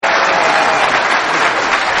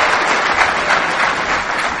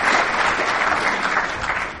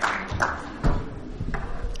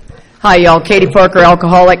Hi, y'all. Katie Parker,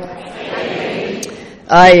 alcoholic.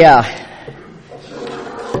 I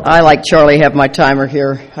like Charlie, have my timer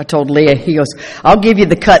here. I told Leah, he goes, I'll give you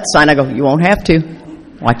the cut sign. I go, you won't have to.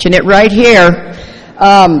 Watching it right here.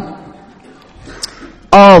 Oh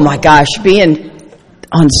my gosh, being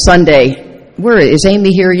on Sunday. Where is Amy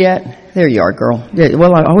here yet? There you are, girl.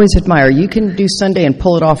 Well, I always admire you can do Sunday and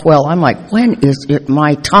pull it off well. I'm like, when is it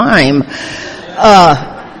my time?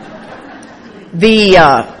 I've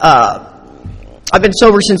been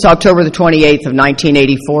sober since October the 28th of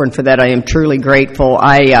 1984, and for that I am truly grateful.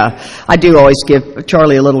 I do always give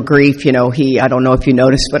Charlie a little grief. You know, I don't know if you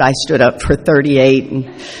noticed, but I stood up for 38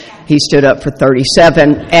 and he stood up for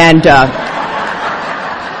 37, and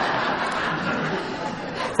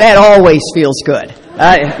that always feels good.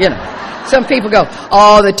 Some people go,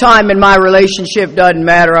 oh, the time in my relationship doesn't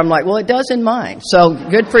matter. I'm like, well, it does in mine, so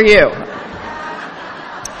good for you.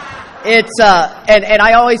 It's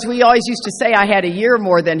we always used to say I had a year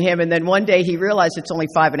more than him, and then one day he realized it's only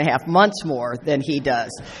 5.5 months more than he does.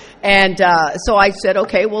 And so I said,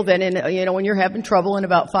 okay, well then, when you're having trouble in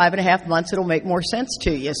about 5.5 months, it'll make more sense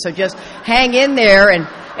to you. So just hang in there, and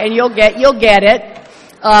you'll get it.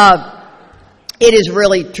 It is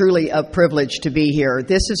really, truly a privilege to be here.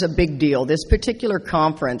 This is a big deal. This particular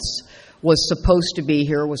conference was supposed to be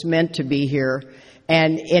here, was meant to be here.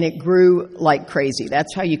 And it grew like crazy.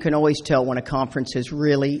 That's how you can always tell when a conference is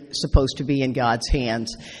really supposed to be in God's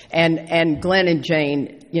hands. And Glenn and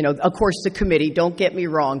Jane, of course the committee, don't get me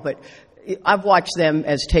wrong, but I've watched them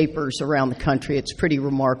as tapers around the country. It's pretty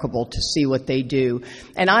remarkable to see what they do.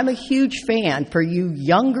 And I'm a huge fan for you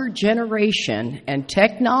younger generation and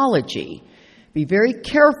technology. Be very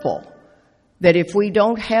careful that if we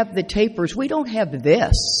don't have the tapers, we don't have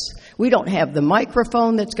this. We don't have the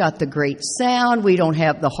microphone that's got the great sound. We don't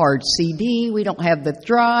have the hard CD. We don't have the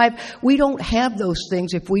drive. We don't have those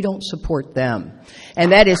things if we don't support them.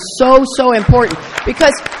 And that is so, so important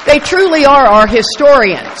because they truly are our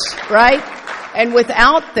historians, right? And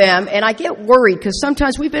without them, and I get worried because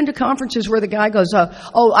sometimes we've been to conferences where the guy goes,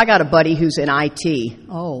 oh, I got a buddy who's in IT.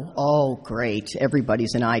 Oh, great.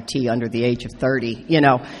 Everybody's in IT under the age of 30,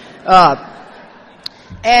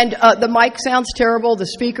 And the mic sounds terrible. The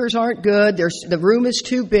speakers aren't good. The room is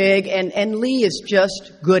too big. And Lee is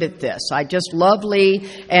just good at this. I just love Lee.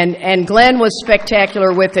 And Glenn was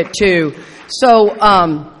spectacular with it, too. So,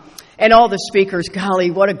 and all the speakers, golly,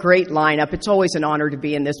 what a great lineup. It's always an honor to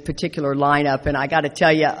be in this particular lineup. And I got to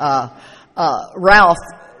tell you, Ralph,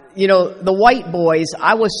 the White boys,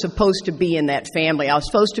 I was supposed to be in that family. I was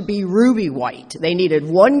supposed to be Ruby White. They needed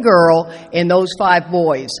one girl in those 5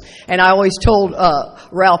 boys. And I always told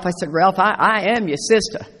Ralph, I said, Ralph, I am your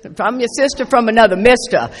sister. I'm your sister from another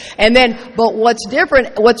mister. But what's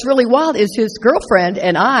different, what's really wild is his girlfriend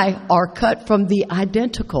and I are cut from the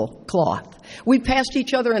identical cloth. We passed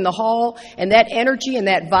each other in the hall, and that energy and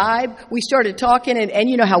that vibe, we started talking, and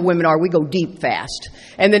you know how women are. We go deep fast.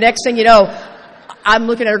 And the next thing you know, I'm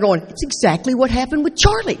looking at her going, it's exactly what happened with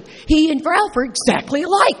Charlie. He and Ralph are exactly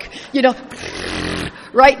alike.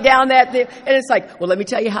 Right down that thing. And it's like, well, let me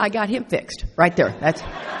tell you how I got him fixed. Right there. That's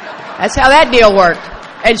how that deal worked.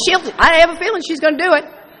 And I have a feeling she's going to do it.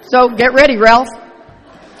 So get ready, Ralph.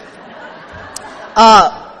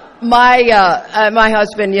 My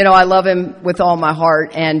husband, I love him with all my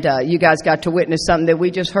heart. And you guys got to witness something that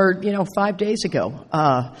we just heard, 5 days ago.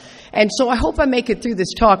 And so I hope I make it through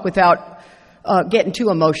this talk without getting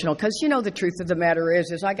too emotional, because the truth of the matter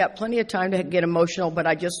is I got plenty of time to get emotional, but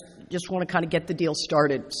I just want to kind of get the deal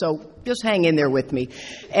started. So just hang in there with me.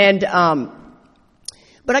 And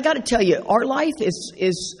but I got to tell you, our life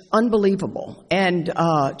is unbelievable. And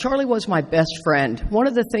Charlie was my best friend. One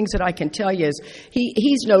of the things that I can tell you is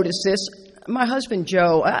he's noticed this. My husband,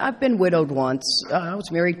 Joe, I've been widowed once. I was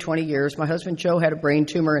married 20 years. My husband, Joe, had a brain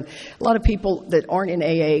tumor. And a lot of people that aren't in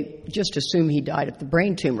AA just assume he died of the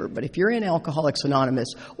brain tumor. But if you're in Alcoholics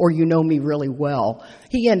Anonymous or you know me really well,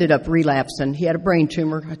 he ended up relapsing. He had a brain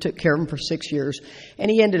tumor. I took care of him for 6 years. And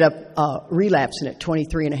he ended up relapsing at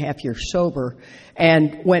 23 and a half years sober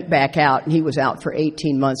and went back out. And he was out for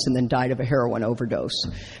 18 months and then died of a heroin overdose.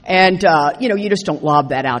 And, you just don't lob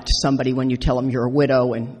that out to somebody when you tell them you're a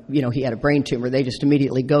widow and, he had a brain tumor. They just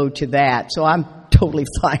immediately go to that. So I'm totally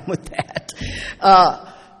fine with that.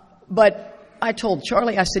 But I told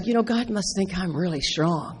Charlie, I said, God must think I'm really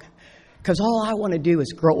strong, because all I want to do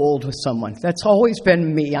is grow old with someone. That's always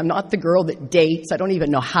been me. I'm not the girl that dates. I don't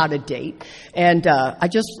even know how to date. And I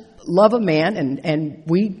just love a man, and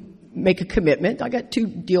we make a commitment. I got 2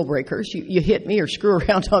 deal breakers. You hit me or screw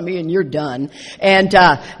around on me and you're done. And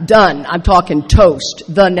done. I'm talking toast.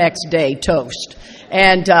 The next day, toast.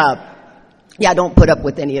 And Yeah, I don't put up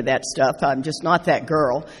with any of that stuff. I'm just not that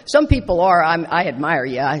girl. Some people are. I admire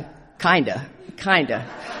you. Kinda.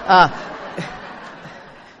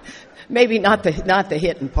 Maybe not the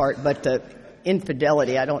hitting part, but the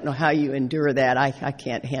infidelity. I don't know how you endure that. I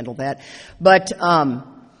can't handle that. But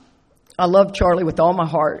I love Charlie with all my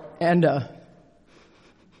heart, and I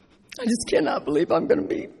just cannot believe I'm going to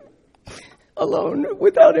be alone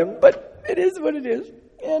without him. But it is what it is,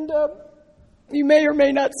 and you may or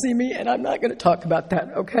may not see me, and I'm not going to talk about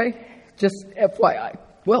that. Okay, just FYI.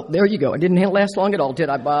 Well, there you go. I didn't last long at all, did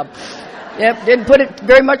I, Bob? Yep, didn't put it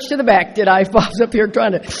very much to the back, did I? Bob's up here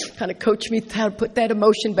trying to kind of coach me how to put that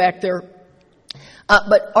emotion back there.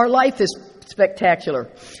 But our life is spectacular.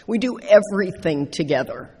 We do everything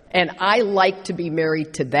together. And I like to be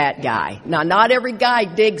married to that guy. Now, not every guy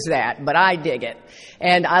digs that, but I dig it.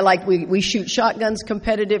 And we shoot shotguns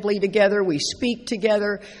competitively together. We speak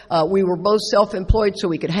together. We were both self-employed, so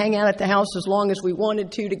we could hang out at the house as long as we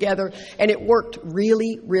wanted to together. And it worked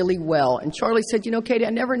really, really well. And Charlie said, Katie, I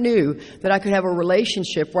never knew that I could have a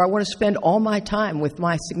relationship where I want to spend all my time with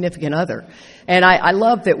my significant other. And I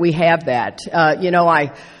love that we have that.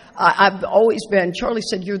 I've always been, Charlie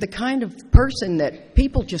said, you're the kind of person that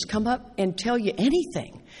people just come up and tell you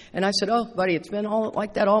anything. And I said, oh, buddy, it's been all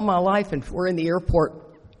like that all my life. And we're in the airport.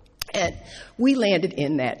 And we landed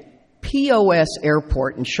in that POS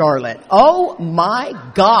airport in Charlotte. Oh, my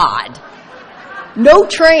God. No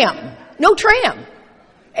tram.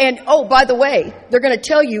 And, oh, by the way, they're going to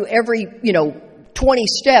tell you every, 20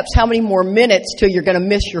 steps how many more minutes till you're going to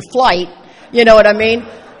miss your flight. You know what I mean?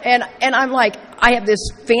 And I'm like, I have this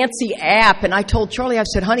fancy app, and I told Charlie, I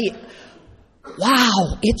said, honey,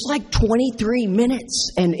 wow, it's like 23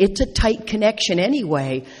 minutes, and it's a tight connection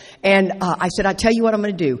anyway. And I said, I tell you what I'm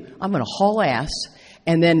going to do. I'm going to haul ass,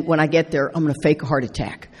 and then when I get there, I'm going to fake a heart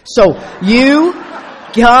attack. So you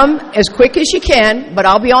come as quick as you can, but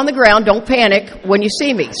I'll be on the ground. Don't panic when you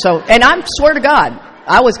see me. And I swear to God,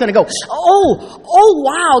 I was going to go, oh,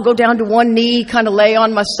 wow, go down to one knee, kind of lay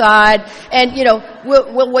on my side. And,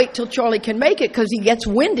 we'll wait till Charlie can make it because he gets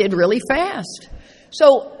winded really fast.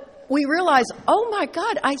 So we realized, oh, my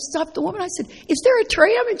God, I stopped the woman. I said, is there a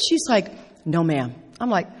tram? And she's like, no, ma'am. I'm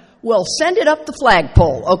like, well, send it up the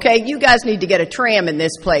flagpole, okay? You guys need to get a tram in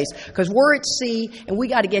this place because we're at sea and we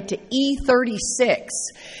got to get to E36.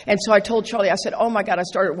 And so I told Charlie, I said, oh, my God, I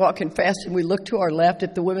started walking fast and we looked to our left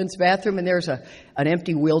at the women's bathroom and there's an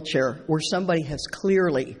empty wheelchair where somebody has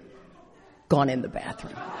clearly gone in the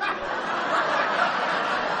bathroom.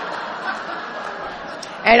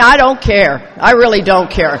 And I don't care. I really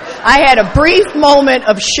don't care. I had a brief moment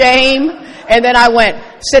of shame. And then I went,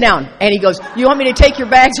 sit down. And he goes, you want me to take your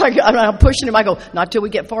bags? I'm pushing him. I go, not till we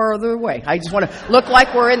get farther away. I just want to look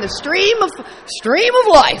like we're in the stream of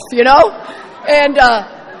life, And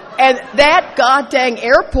that goddamn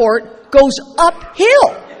airport goes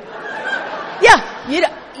uphill.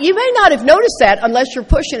 Yeah, you may not have noticed that unless you're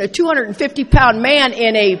pushing a 250-pound man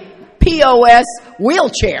in a POS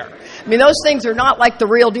wheelchair. I mean, those things are not like the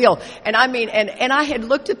real deal. And I mean, and I had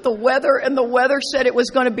looked at the weather, and the weather said it was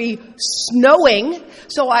going to be snowing.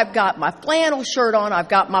 So I've got my flannel shirt on. I've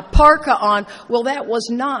got my parka on. Well, that was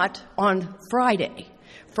not on Friday.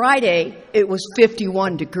 Friday, it was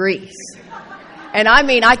 51 degrees. And I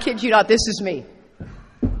mean, I kid you not, this is me.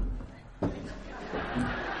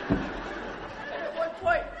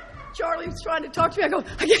 Charlie was trying to talk to me. I go,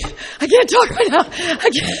 I can't talk right now.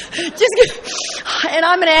 And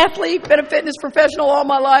I'm an athlete, been a fitness professional all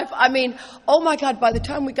my life. I mean, oh my God, by the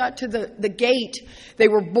time we got to the gate, they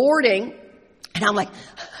were boarding. And I'm like,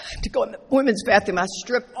 I have to go in the women's bathroom. I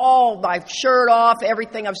stripped all my shirt off,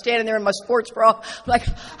 everything. I'm standing there in my sports bra. I'm like,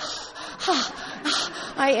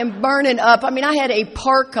 I am burning up. I mean, I had a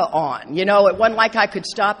parka on, It wasn't like I could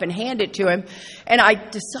stop and hand it to him. And I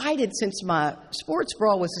decided since my sports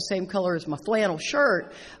bra was the same color as my flannel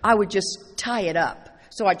shirt, I would just tie it up.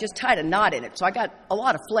 So I just tied a knot in it. So I got a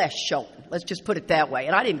lot of flesh showing. Let's just put it that way.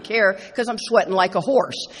 And I didn't care because I'm sweating like a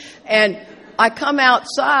horse. And I come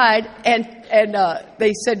outside and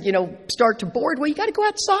they said, start to board. Well, you got to go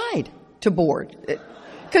outside to board.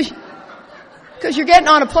 Because you're getting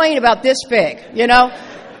on a plane about this big, And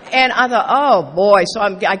I thought, oh, boy. So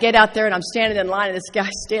I get out there, and I'm standing in line, and this guy's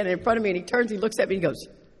standing in front of me, and he turns, he looks at me, and he goes.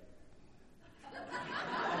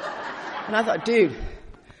 And I thought, dude,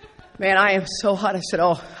 man, I am so hot. I said,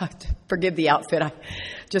 forgive the outfit. I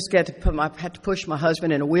just had to push my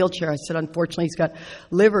husband in a wheelchair. I said, unfortunately, he's got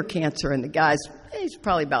liver cancer. And the guy's, he's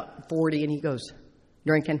probably about 40, and he goes,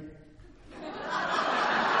 drinking.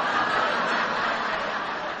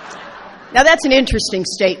 Now, that's an interesting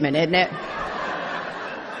statement, isn't it?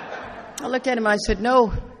 I looked at him and I said,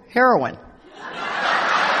 no, heroin.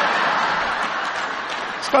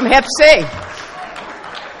 from Hep C.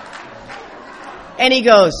 And he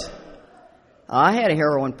goes, I had a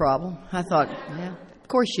heroin problem. I thought, yeah, of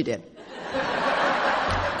course you did.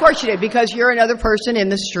 Of course you did, because you're another person in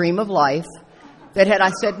the stream of life that had I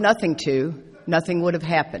said nothing to, nothing would have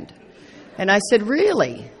happened. And I said,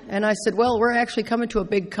 really? And I said, well, we're actually coming to a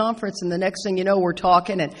big conference, and the next thing you know, we're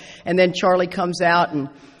talking, and then Charlie comes out, and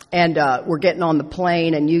we're getting on the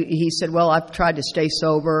plane, and he said, well, I've tried to stay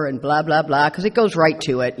sober, and blah, blah, blah, because it goes right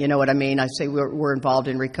to it, you know what I mean? I say we're involved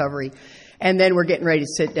in recovery. And then we're getting ready to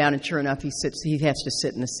sit down, and sure enough, he has to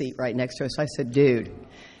sit in the seat right next to us. I said, dude,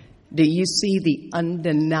 do you see the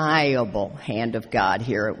undeniable hand of God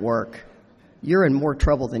here at work? You're in more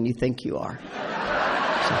trouble than you think you are.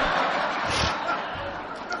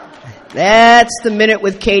 That's the Minute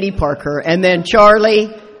with Katie Parker. And then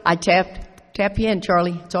Charlie, I tap you in,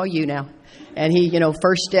 Charlie. It's all you now. And he,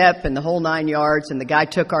 first step and the whole 9 yards, and the guy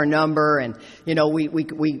took our number, and,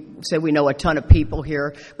 we said we know a ton of people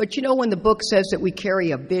here. But when the book says that we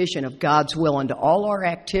carry a vision of God's will into all our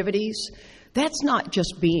activities, that's not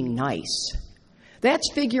just being nice.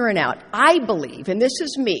 That's figuring out, I believe, and this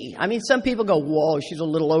is me. I mean, some people go, whoa, she's a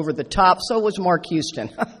little over the top. So was Mark Houston.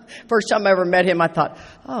 First time I ever met him, I thought,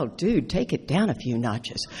 oh, dude, take it down a few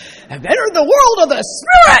notches. I've entered the world of the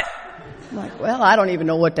Spirit. I'm like, well, I don't even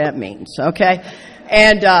know what that means, okay?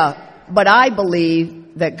 And but I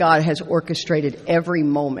believe that God has orchestrated every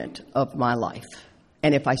moment of my life.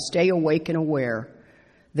 And if I stay awake and aware,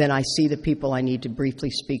 then I see the people I need to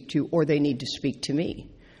briefly speak to, or they need to speak to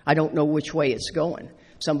me. I don't know which way it's going.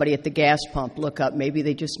 Somebody at the gas pump, look up. Maybe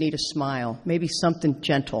they just need a smile. Maybe something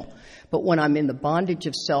gentle. But when I'm in the bondage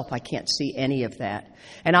of self, I can't see any of that.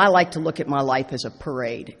 And I like to look at my life as a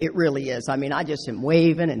parade. It really is. I mean, I just am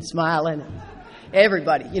waving and smiling.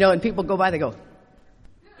 Everybody, and people go by, they go.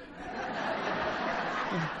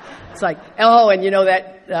 It's like, oh, and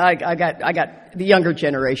that I got the younger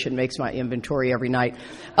generation makes my inventory every night.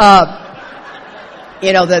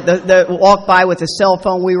 The walk by with a cell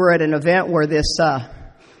phone. We were at an event where this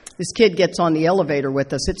kid gets on the elevator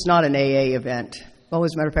with us. It's not an AA event. Well,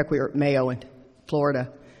 as a matter of fact, we were at Mayo in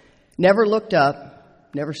Florida. Never looked up,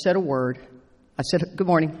 never said a word. I said, good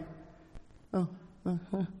morning. Oh,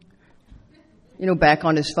 back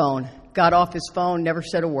on his phone. Got off his phone, never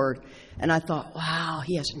said a word. And I thought, wow,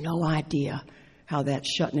 he has no idea how that's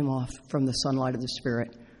shutting him off from the sunlight of the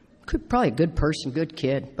Spirit. Probably a good person, good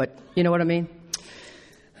kid, but you know what I mean?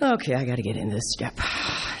 Okay, I got to get into this step.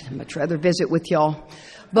 I'd much rather visit with y'all.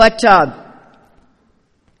 But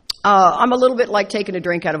I'm a little bit like taking a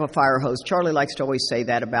drink out of a fire hose. Charlie likes to always say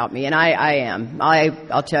that about me, and I am.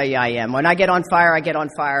 I'll tell you I am. When I get on fire, I get on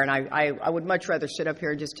fire, and I would much rather sit up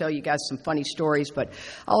here and just tell you guys some funny stories. But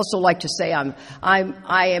I also like to say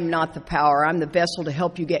I am not the power. I'm the vessel to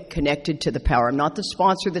help you get connected to the power. I'm not the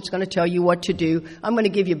sponsor that's going to tell you what to do. I'm going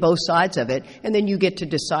to give you both sides of it, and then you get to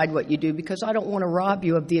decide what you do, because I don't want to rob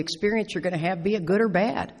you of the experience you're going to have, be it good or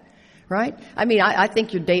bad. Right? I mean, I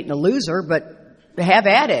think you're dating a loser, but have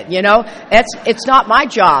at it, It's not my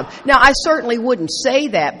job. Now, I certainly wouldn't say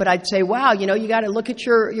that, but I'd say, wow, you got to look at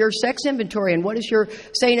your sex inventory, and what is your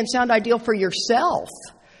saying and sound ideal for yourself?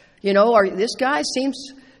 Or this guy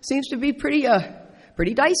seems to be pretty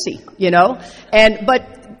dicey, but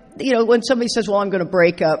when somebody says, well, I'm going to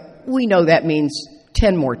break up, we know that means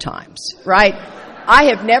 10 more times, right?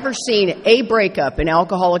 I have never seen a breakup in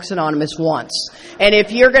Alcoholics Anonymous once. And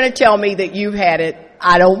if you're going to tell me that you've had it,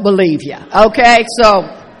 I don't believe you. Okay? So,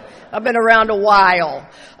 I've been around a while.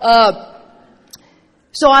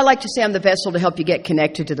 So I like to say I'm the vessel to help you get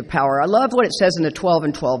connected to the power. I love what it says in the 12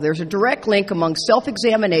 and 12. There's a direct link among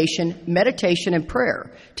self-examination, meditation, and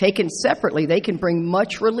prayer. Taken separately, they can bring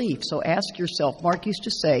much relief. So ask yourself, Mark used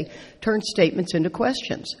to say, turn statements into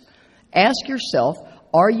questions. Ask yourself,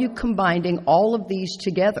 are you combining all of these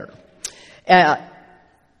together?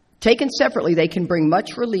 Taken separately, they can bring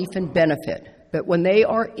much relief and benefit. But when they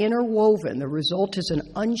are interwoven, the result is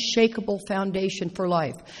an unshakable foundation for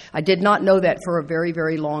life. I did not know that for a very,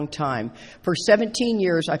 very long time. For 17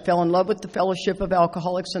 years, I fell in love with the Fellowship of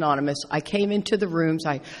Alcoholics Anonymous. I came into the rooms.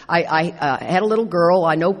 I had a little girl.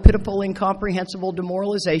 I know pitiful, incomprehensible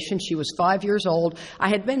demoralization. She was 5 years old. I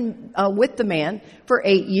had been with the man for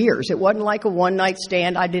 8 years. It wasn't like a one-night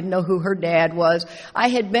stand. I didn't know who her dad was. I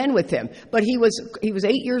had been with him. But he was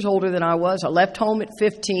 8 years older than I was. I left home at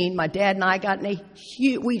 15. My dad and I got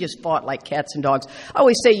we just fought like cats and dogs. I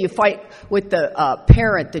always say you fight with the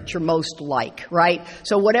parent that you're most like, right?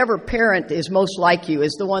 So whatever parent is most like you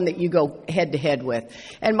is the one that you go head to head with.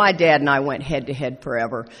 And my dad and I went head to head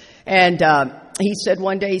forever. And he said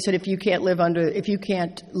one day, he said, if you can't live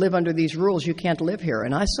under these rules, you can't live here.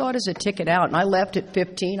 And I saw it as a ticket out. And I left at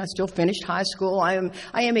 15. I still finished high school. I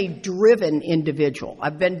am a driven individual.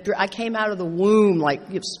 I came out of the womb like,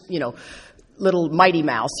 little Mighty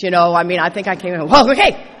Mouse, I think I came in, well,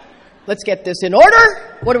 okay, let's get this in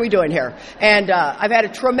order. What are we doing here? And I've had a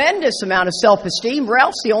tremendous amount of self-esteem.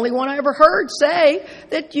 Ralph's the only one I ever heard say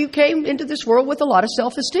that you came into this world with a lot of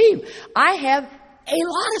self-esteem. I have a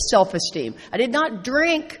lot of self-esteem. I did not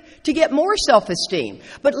drink to get more self-esteem.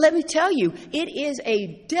 But let me tell you, it is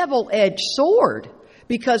a double-edged sword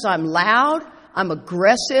because I'm loud, I'm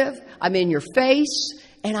aggressive, I'm in your face,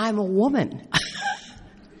 and I'm a woman.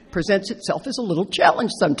 Presents itself as a little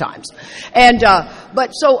challenge sometimes. And,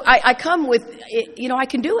 but so I come with, I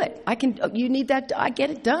can do it. You need that, I get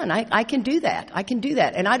it done. I can do that. I can do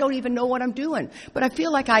that. And I don't even know what I'm doing, but I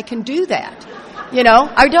feel like I can do that.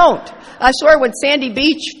 I don't. I swear when Sandy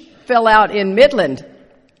Beach fell out in Midland,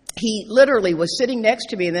 he literally was sitting next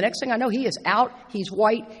to me, and the next thing I know, he is out, he's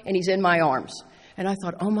white, and he's in my arms. And I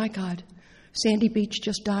thought, oh my God, Sandy Beach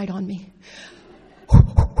just died on me.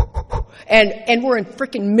 And we're in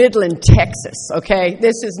frickin' Midland, Texas, okay?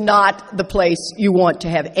 This is not the place you want to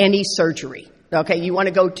have any surgery, okay? You want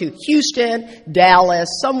to go to Houston, Dallas,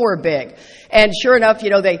 somewhere big. And sure enough,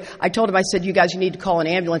 I told him, I said, you guys, you need to call an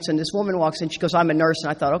ambulance. And this woman walks in, she goes, I'm a nurse.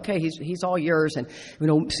 And I thought, okay, he's all yours. And,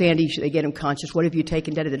 Sandy, they get him conscious. What have you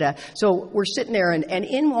taken? Da-da-da-da. So we're sitting there, and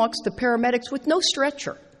in walks the paramedics with no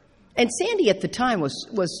stretcher. And Sandy at the time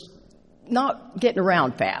was not getting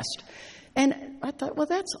around fast. And I thought, well,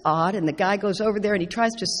 that's odd. And the guy goes over there and he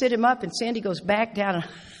tries to sit him up, and Sandy goes back down. And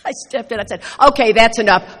I stepped in. I said, okay, that's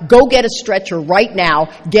enough. Go get a stretcher right now.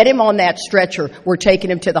 Get him on that stretcher. We're taking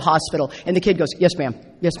him to the hospital. And the kid goes, yes, ma'am.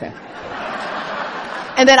 Yes, ma'am.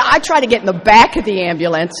 And then I try to get in the back of the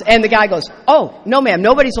ambulance, and the guy goes, oh, no, ma'am,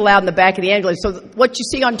 nobody's allowed in the back of the ambulance. So what you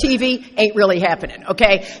see on TV ain't really happening,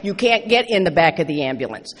 okay? You can't get in the back of the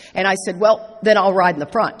ambulance. And I said, well, then I'll ride in the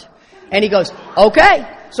front. And he goes,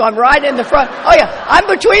 okay. So I'm riding in the front. Oh, yeah, I'm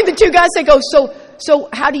between the two guys. They go, so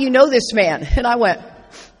how do you know this man? And I went,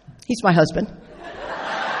 he's my husband.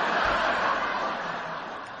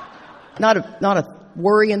 Not a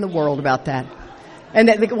worry in the world about that. And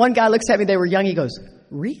the one guy looks at me, they were young, he goes,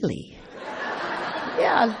 really?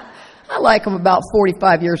 Yeah, I like him about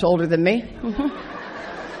 45 years older than me. Mm-hmm.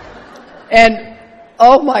 And,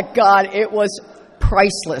 oh my God, it was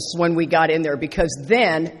priceless when we got in there, because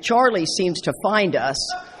then Charlie seems to find us,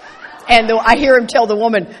 and I hear him tell the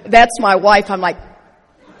woman, that's my wife. I'm like,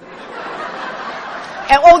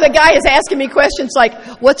 and the guy is asking me questions like,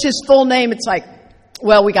 what's his full name? It's like,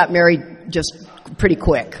 well, we got married just pretty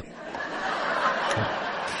quick.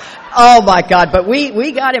 Oh my God, but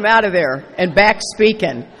we got him out of there and back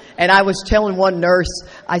speaking. And I was telling one nurse,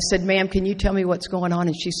 I said, ma'am, can you tell me what's going on?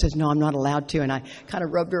 And she says, no, I'm not allowed to. And I kind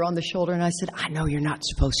of rubbed her on the shoulder and I said, I know you're not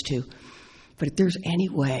supposed to, but if there's any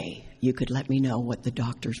way you could let me know what the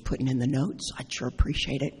doctor's putting in the notes, I'd sure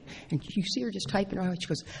appreciate it. And you see her just typing her out. She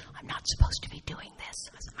goes, I'm not supposed to be doing this.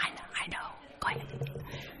 I said, I know. Go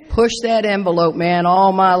ahead. Push that envelope, man.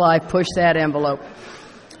 All my life, push that envelope.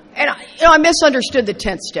 And I misunderstood the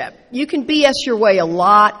 10th step. You can BS your way a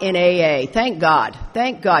lot in AA. Thank God.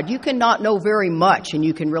 Thank God. You can not know very much, and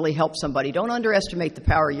you can really help somebody. Don't underestimate the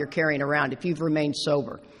power you're carrying around. If you've remained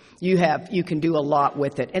sober, you can do a lot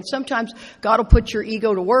with it. And sometimes God will put your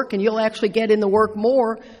ego to work, and you'll actually get in the work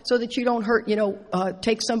more so that you don't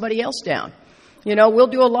take somebody else down. We'll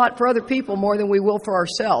do a lot for other people more than we will for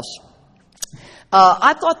ourselves.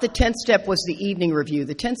 I thought the 10th step was the evening review.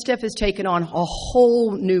 The 10th step has taken on a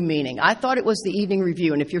whole new meaning. I thought it was the evening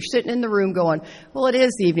review. And if you're sitting in the room going, well, it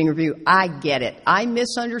is the evening review, I get it. I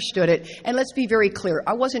misunderstood it. And let's be very clear.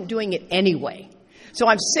 I wasn't doing it anyway. So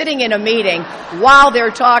I'm sitting in a meeting while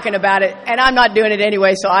they're talking about it, and I'm not doing it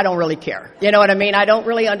anyway, so I don't really care. You know what I mean? I don't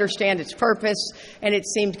really understand its purpose, and it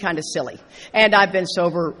seemed kind of silly. And I've been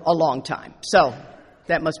sober a long time. So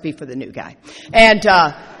that must be for the new guy. And,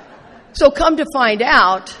 so come to find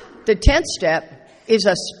out, the 10th step is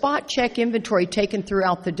a spot check inventory taken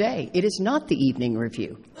throughout the day. It is not the evening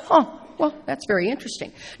review. Well, that's very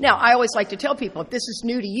interesting. Now, I always like to tell people, if this is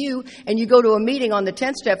new to you and you go to a meeting on the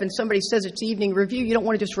 10th step and somebody says it's evening review, you don't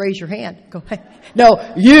want to just raise your hand. Go, hey,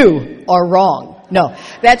 no, you are wrong. No,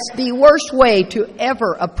 that's the worst way to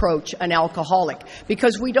ever approach an alcoholic,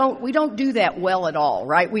 because we don't do that well at all,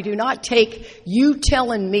 right? We do not take you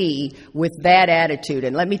telling me with that attitude.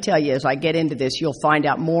 And let me tell you, as I get into this, you'll find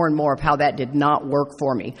out more and more of how that did not work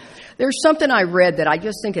for me. There's something I read that I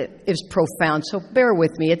just think it is profound, so bear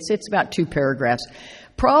with me. It's about 2 paragraphs.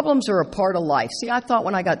 Problems are a part of life. See, I thought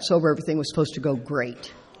when I got sober, everything was supposed to go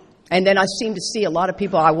great. And then I seem to see a lot of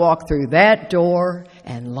people, I walk through that door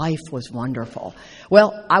and life was wonderful.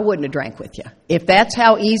 Well, I wouldn't have drank with you. If that's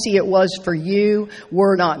how easy it was for you,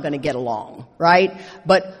 we're not going to get along, right?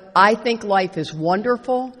 But I think life is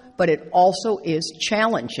wonderful, but it also is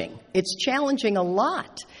challenging. It's challenging a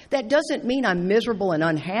lot. That doesn't mean I'm miserable and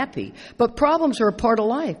unhappy, but problems are a part of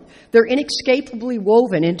life. They're inescapably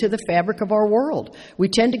woven into the fabric of our world. We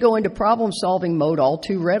tend to go into problem-solving mode all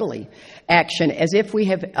too readily. Action, as if we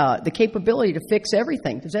have the capability to fix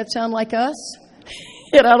everything. Does that sound like us?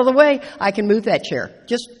 Get out of the way. I can move that chair.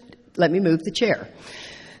 Just let me move the chair.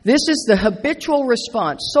 This is the habitual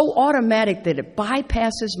response, so automatic that it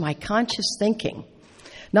bypasses my conscious thinking.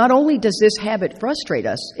 Not only does this habit frustrate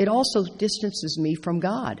us, it also distances me from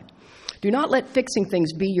God. Do not let fixing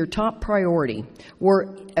things be your top priority.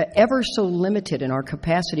 We're ever so limited in our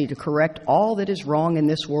capacity to correct all that is wrong in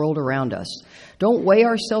this world around us. Don't weigh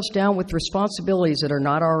ourselves down with responsibilities that are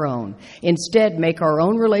not our own. Instead, make our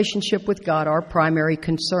own relationship with God our primary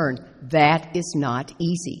concern. That is not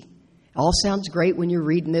easy. All sounds great when you're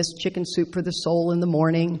reading this Chicken Soup for the Soul in the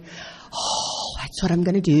morning. Oh, that's what I'm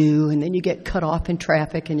going to do. And then you get cut off in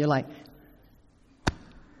traffic and you're like,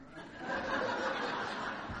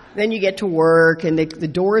 then you get to work and the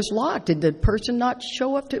door is locked. Did the person not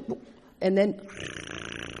show up to, and then,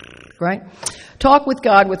 right? Talk with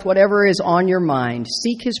God with whatever is on your mind.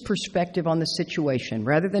 Seek His perspective on the situation.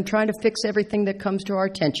 Rather than trying to fix everything that comes to our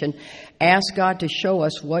attention, ask God to show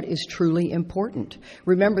us what is truly important.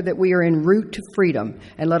 Remember that we are en route to freedom,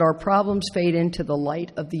 and let our problems fade into the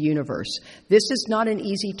light of the universe. This is not an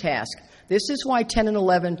easy task. This is why 10 and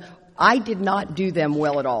 11, I did not do them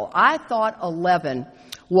well at all. I thought 11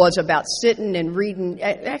 was about sitting and reading,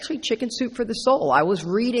 actually Chicken Soup for the Soul. I was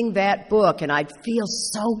reading that book and I'd feel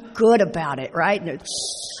so good about it, right? And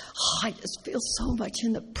I just feel so much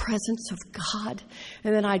in the presence of God.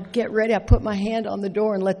 And then I'd get ready, I'd put my hand on the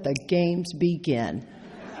door and let the games begin.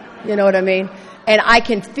 You know what I mean? And I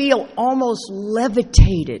can feel almost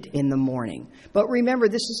levitated in the morning. But remember,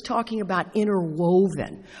 this is talking about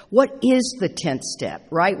interwoven. What is the 10th step,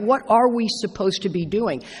 right? What are we supposed to be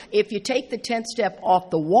doing? If you take the 10th step off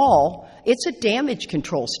the wall, it's a damage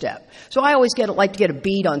control step. So I always like to get a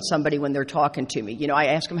bead on somebody when they're talking to me. You know, I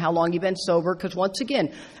ask them how long you've been sober, because once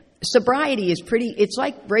again, sobriety is it's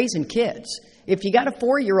like raising kids. If you got a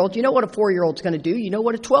 4-year-old, you know what a 4-year-old's going to do. You know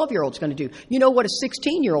what a 12-year-old's going to do. You know what a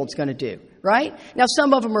 16-year-old's going to do, right? Now,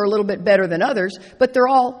 some of them are a little bit better than others, but they're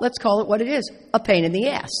all, let's call it what it is, a pain in the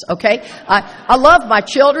ass, okay? I love my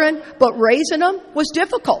children, but raising them was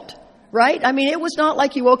difficult, right? I mean, it was not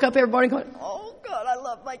like you woke up every morning going, oh, God, I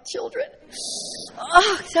love my children.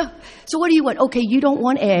 Oh, so what do you want? Okay, you don't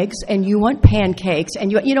want eggs, and you want pancakes,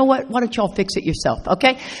 and you know what? Why don't y'all fix it yourself,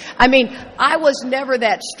 okay? I mean, I was never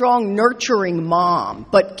that strong, nurturing mom,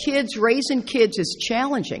 but raising kids is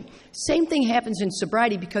challenging. Same thing happens in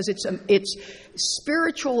sobriety, because it's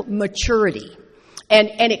spiritual maturity, and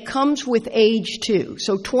it comes with age too.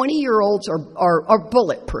 So 20-year-olds are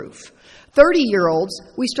bulletproof.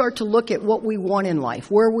 30-year-olds, we start to look at what we want in life,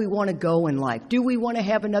 where we want to go in life. Do we want to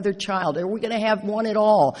have another child? Are we going to have one at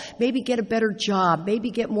all? Maybe get a better job. Maybe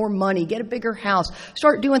get more money. Get a bigger house.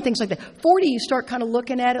 Start doing things like that. 40, you start kind of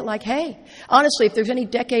looking at it like, hey, honestly, if there's any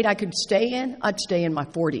decade I could stay in, I'd stay in my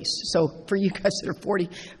 40s. So for you guys that are 40,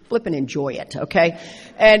 flip and enjoy it, okay?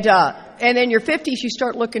 And then your 50s, you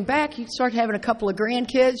start looking back. You start having a couple of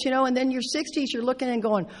grandkids, you know, and then your 60s, you're looking and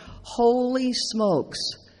going, holy smokes.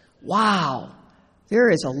 Wow,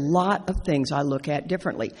 there is a lot of things I look at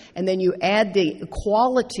differently. And then you add the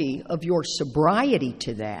quality of your sobriety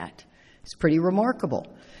to that. It's pretty remarkable.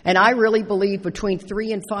 And I really believe between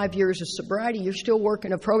 3 and 5 years of sobriety, you're still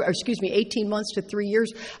working a program, 18 months to 3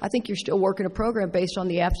 years, I think you're still working a program based on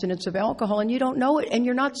the abstinence of alcohol, and you don't know it, and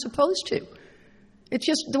you're not supposed to. It's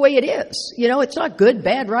just the way it is. You know, it's not good,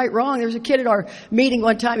 bad, right, wrong. There was a kid at our meeting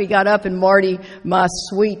one time. He got up, and Marty, my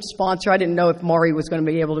sweet sponsor, I didn't know if Maury was going to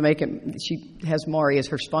be able to make it. She has Maury as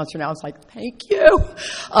her sponsor now. I was like, thank you.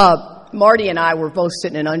 Marty and I were both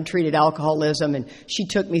sitting in untreated alcoholism, and she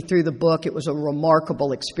took me through the book. It was a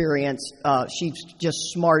remarkable experience. She's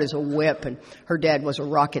just smart as a whip, and her dad was a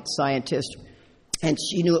rocket scientist. And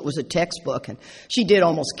she knew it was a textbook, and she did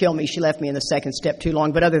almost kill me. She left me in the second step too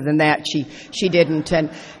long, but other than that, she didn't.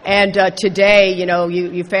 And today,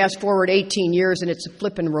 you fast forward 18 years, and it's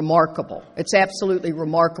flipping remarkable. It's absolutely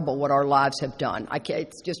remarkable what our lives have done.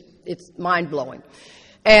 It's mind blowing.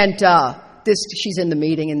 And she's in the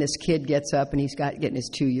meeting, and this kid gets up, and he's getting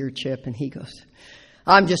his 2-year chip, and he goes,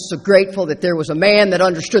 "I'm just so grateful that there was a man that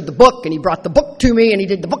understood the book, and he brought the book to me, and he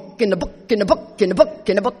did the book and the book and the book and the book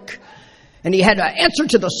and the book. And he had an answer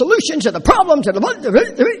to the solutions and the problems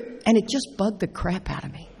and it just bugged the crap out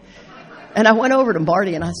of me." And I went over to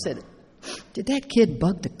Marty and I said, "Did that kid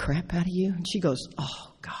bug the crap out of you?" And she goes,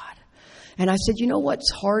 "Oh, God." And I said, "You know what's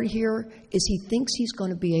hard here is he thinks he's going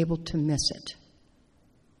to be able to miss it.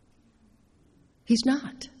 He's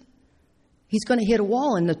not. He's going to hit a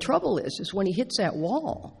wall, and the trouble is when he hits that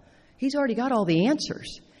wall, he's already got all the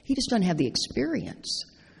answers. He just doesn't have the experience."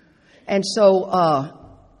 And so,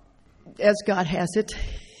 as God has it,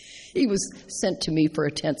 he was sent to me for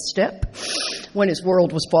a 10th step when his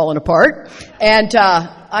world was falling apart. And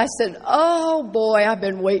I said, "Oh, boy, I've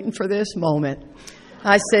been waiting for this moment."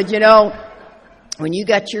 I said, when you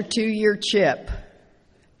got your 2-year chip,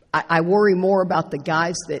 I worry more about the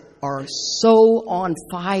guys that are so on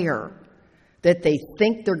fire that they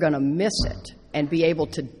think they're going to miss it and be able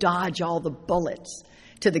to dodge all the bullets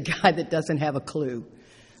to the guy that doesn't have a clue.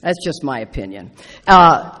 That's just my opinion.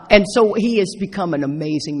 And so he has become an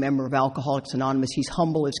amazing member of Alcoholics Anonymous. He's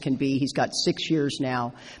humble as can be. He's got 6 years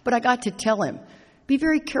now. But I got to tell him, be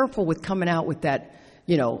very careful with coming out with that,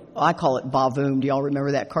 I call it Bavoom. Do y'all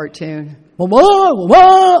remember that cartoon?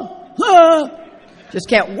 Just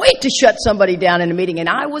can't wait to shut somebody down in a meeting. And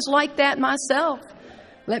I was like that myself.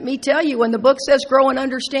 Let me tell you, when the book says grow in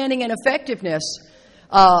understanding and effectiveness,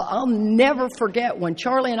 I'll never forget when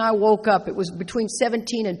Charlie and I woke up. It was between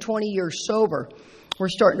 17 and 20 years sober. We're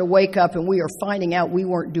starting to wake up, and we are finding out we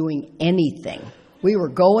weren't doing anything. We were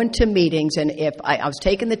going to meetings, and if I was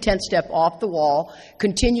taking the 10th step off the wall,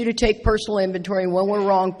 continue to take personal inventory, and when we're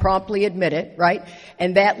wrong, promptly admit it, right?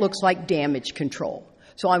 And that looks like damage control.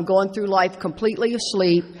 So I'm going through life completely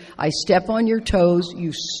asleep. I step on your toes.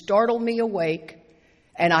 You startle me awake,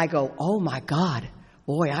 and I go, "Oh, my God.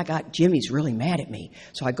 Boy, Jimmy's really mad at me."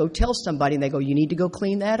 So I go tell somebody, and they go, "You need to go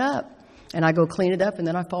clean that up." And I go clean it up, and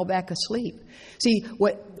then I fall back asleep. See,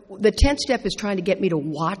 what the 10th step is trying to get me to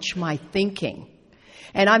watch my thinking.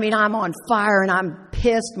 And I'm on fire, and I'm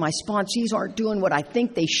pissed. My sponsees aren't doing what I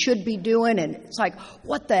think they should be doing. And it's like,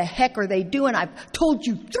 what the heck are they doing? I've told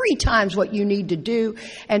you 3 times what you need to do.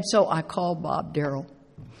 And so I called Bob Darrell,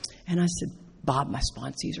 and I said, "Bob, my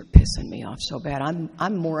sponsees are pissing me off so bad.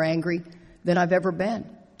 I'm more angry than I've ever been.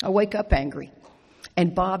 I wake up angry."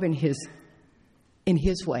 And Bob, in his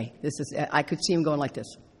way, I could see him going like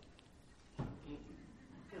this.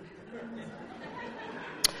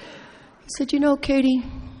 He said, "Katie,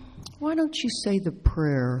 why don't you say the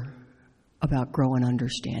prayer about growing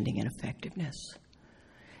understanding and effectiveness?"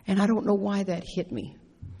 And I don't know why that hit me.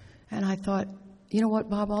 And I thought, you know what,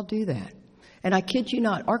 Bob, I'll do that. And I kid you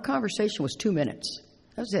not, our conversation was 2 minutes.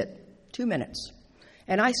 That was it, 2 minutes.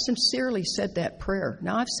 And I sincerely said that prayer.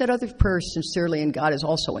 Now, I've said other prayers sincerely, and God has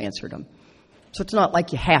also answered them. So it's not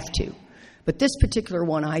like you have to. But this particular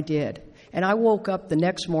one I did. And I woke up the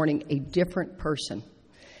next morning a different person.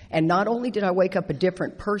 And not only did I wake up a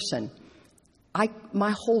different person,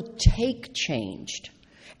 my whole take changed.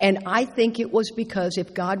 And I think it was because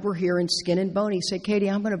if God were here in skin and bone, he said, "Katie,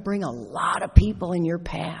 I'm going to bring a lot of people in your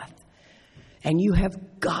path. And you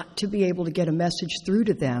have got to be able to get a message through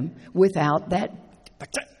to them without that,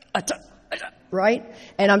 right?"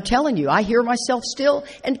 And I'm telling you, I hear myself still.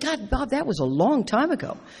 And God, Bob, that was a long time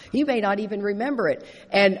ago. You may not even remember it.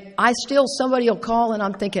 And somebody will call, and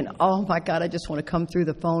I'm thinking, "Oh my God, I just want to come through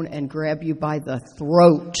the phone and grab you by the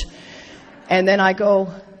throat." And then I go,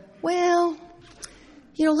 "Well,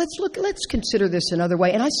 let's consider this another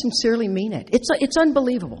way." And I sincerely mean it. It's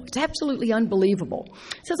unbelievable. It's absolutely unbelievable.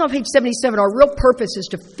 It says on page 77, our real purpose is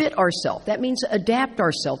to fit ourselves. That means adapt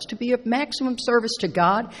ourselves to be of maximum service to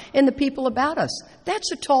God and the people about us.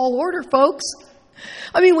 That's a tall order, folks.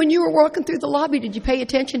 When you were walking through the lobby, did you pay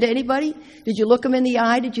attention to anybody? Did you look them in the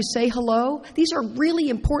eye? Did you say hello? These are really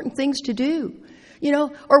important things to do.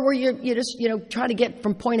 Or were you just trying to get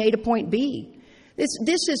from point A to point B?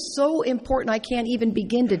 This is so important I can't even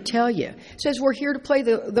begin to tell you. It says we're here to play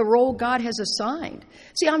the role God has assigned.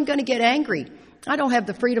 See, I'm going to get angry. I don't have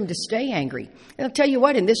the freedom to stay angry. And I'll tell you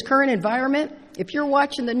what, in this current environment, if you're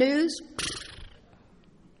watching the news,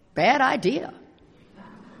 bad idea.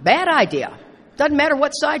 Bad idea. Doesn't matter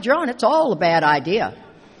what side you're on, it's all a bad idea.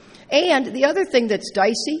 And the other thing that's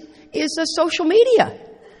dicey is social media.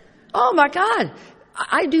 Oh, my God.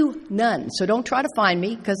 I do none, so don't try to find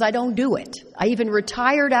me because I don't do it. I even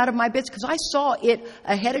retired out of my business because I saw it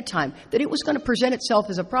ahead of time that it was going to present itself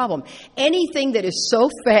as a problem. Anything that is so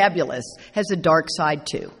fabulous has a dark side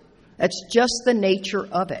too. That's just the nature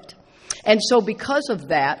of it. And so because of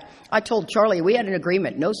that, I told Charlie, we had an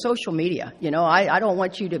agreement, no social media. I don't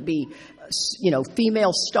want you to be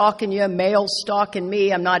female stalking you, male stalking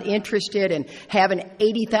me. I'm not interested in having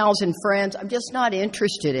 80,000 friends. I'm just not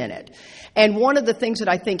interested in it. And one of the things that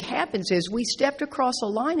I think happens is we stepped across a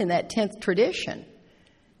line in that 10th tradition.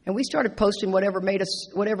 And we started posting whatever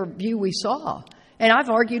view we saw. And I've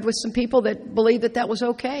argued with some people that believe that was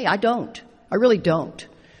okay. I don't. I really don't.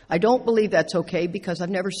 I don't believe that's okay because I've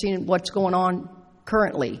never seen what's going on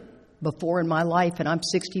currently before in my life, and I'm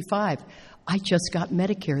 65. I just got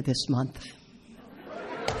Medicare this month.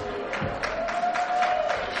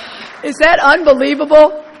 Is that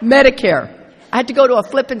unbelievable? Medicare. I had to go to a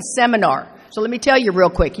flippin' seminar. So let me tell you real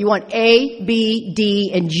quick. You want A, B,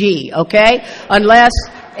 D, and G, okay? Unless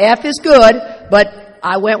F is good, but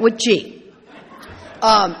I went with G.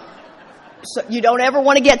 So you don't ever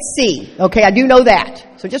want to get C, okay? I do know that.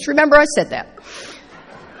 So just remember I said that.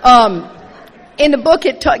 In the book,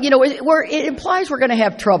 it implies we're going to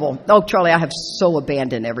have trouble. Oh, Charlie, I have so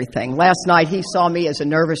abandoned everything. Last night, he saw me as a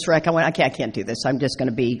nervous wreck. I went, I can't do this. I'm not going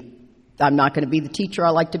to be the teacher I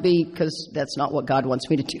like to be because that's not what God wants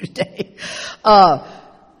me to do today.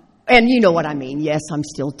 And you know what I mean. Yes, I'm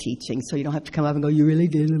still teaching, so you don't have to come up and go, you really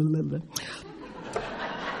did.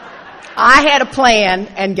 I had a plan,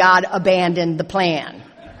 and God abandoned the plan.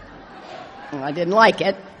 I didn't like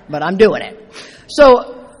it, but I'm doing it.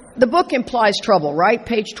 So the book implies trouble, right?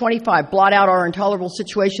 Page 25, blot out our intolerable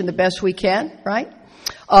situation the best we can, right?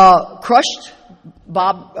 Crushed,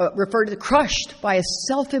 Bob referred to crushed by a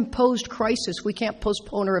self-imposed crisis we can't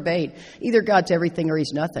postpone or evade. Either God's everything or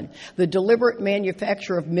he's nothing. The deliberate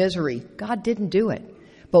manufacture of misery. God didn't do it.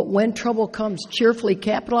 But when trouble comes, cheerfully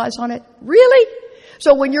capitalize on it. Really?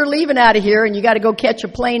 So when you're leaving out of here and you got to go catch a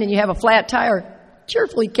plane and you have a flat tire,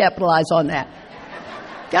 cheerfully capitalize on that.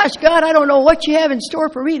 Gosh, God, I don't know what you have in store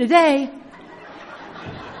for me today.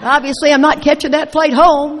 Obviously, I'm not catching that flight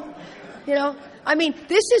home. I mean,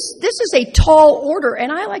 this is a tall order.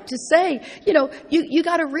 And I like to say, you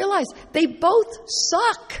got to realize they both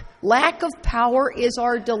suck. Lack of power is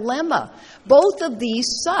our dilemma. Both of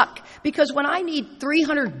these suck. Because when I need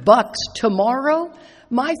 $300 tomorrow,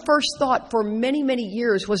 my first thought for many, many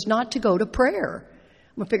years was not to go to prayer.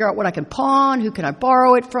 I'm going to figure out what I can pawn, who can I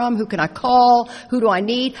borrow it from, who can I call, who do I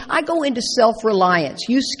need. I go into self-reliance.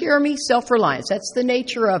 You scare me, self-reliance. That's the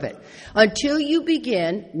nature of it. Until you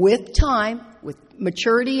begin with time, with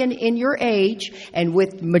maturity in your age, and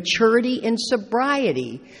with maturity in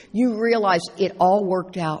sobriety, you realize it all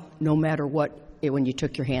worked out no matter what when you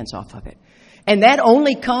took your hands off of it. And that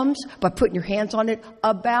only comes by putting your hands on it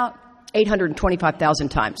about 825,000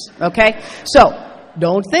 times. Okay? So,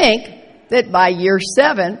 don't think that by year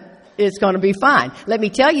 7, it's going to be fine. Let me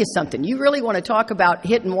tell you something. You really want to talk about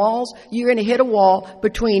hitting walls? You're going to hit a wall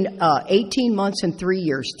between 18 months and 3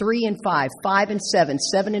 years, 3 and 5, 5 and 7,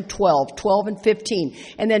 7 and 12, 12 and 15.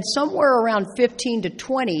 And then somewhere around 15 to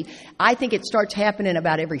 20, I think it starts happening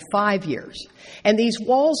about every 5 years. And these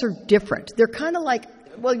walls are different. They're kind of like,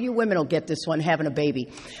 well, you women will get this one, having a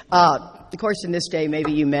baby. Of course, in this day,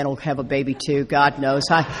 maybe you men will have a baby too. God knows.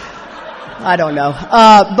 I don't know.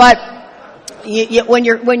 But when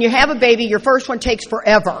you have a baby, your first one takes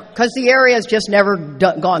forever because the area has just never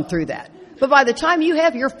gone through that. But by the time you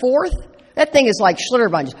have your fourth, that thing is like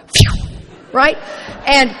Schlitterbahn, right?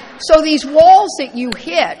 And so these walls that you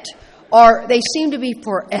hit they seem to be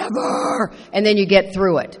forever, and then you get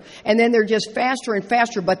through it. And then they're just faster and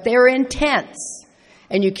faster, but they're intense.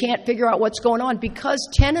 And you can't figure out what's going on because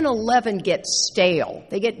 10 and 11 get stale.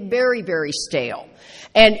 They get very, very stale.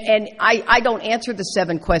 And I don't answer the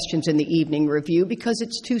 7 questions in the evening review because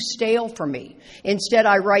it's too stale for me. Instead,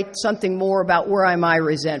 I write something more about where am I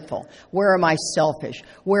resentful? Where am I selfish?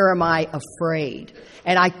 Where am I afraid?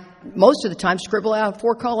 And I, most of the time, scribble out a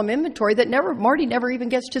 4-column inventory that Marty never even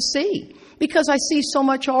gets to see because I see so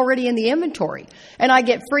much already in the inventory. And I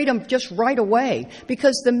get freedom just right away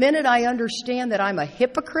because the minute I understand that I'm a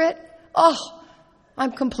hypocrite,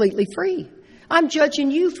 I'm completely free. I'm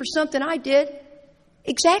judging you for something I did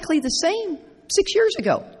exactly the same 6 years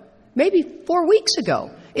ago, maybe 4 weeks ago.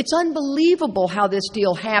 It's unbelievable how this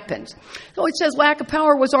deal happens. So it says lack of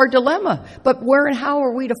power was our dilemma. But where and how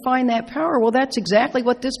are we to find that power? Well, that's exactly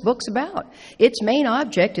what this book's about. Its main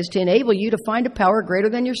object is to enable you to find a power greater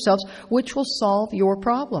than yourselves, which will solve your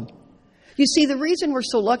problem. You see, the reason we're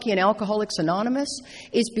so lucky in Alcoholics Anonymous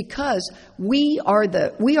is because we are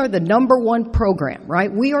the number one program,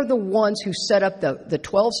 right? We are the ones who set up the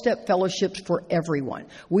 12-step fellowships for everyone.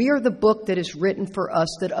 We are the book that is written for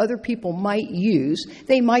us that other people might use.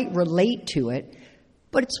 They might relate to it,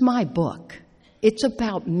 but it's my book. It's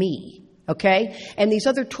about me. Okay? And these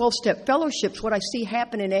other 12-step fellowships, what I see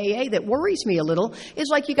happen in AA that worries me a little is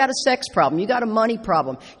like you got a sex problem, you got a money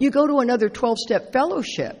problem. You go to another 12-step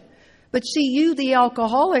fellowship. But see, you, the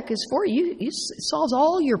alcoholic, is for you. It solves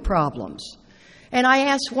all your problems. And I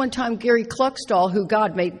asked one time Gary Cluckstall, who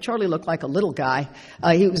God made Charlie look like a little guy.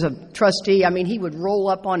 He was a trustee. I mean, he would roll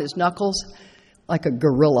up on his knuckles like a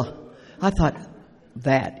gorilla. I thought,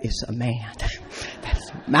 that is a man. That's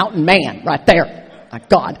a mountain man right there. My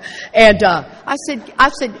God. And I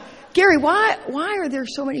said, Gary, why are there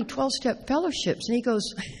so many 12-step fellowships? And he goes,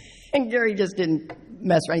 and Gary just didn't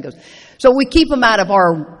mess around. He goes, so we keep them out of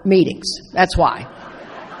our meetings. That's why.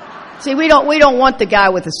 See, we don't want the guy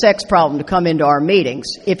with a sex problem to come into our meetings.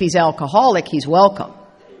 If he's alcoholic, he's welcome.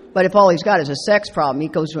 But if all he's got is a sex problem, he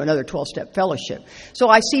goes to another 12-step fellowship. So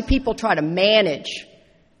I see people try to manage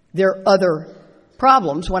their other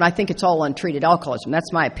problems when I think it's all untreated alcoholism.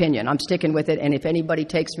 That's my opinion. I'm sticking with it, and if anybody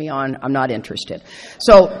takes me on, I'm not interested.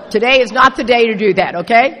 So today is not the day to do that,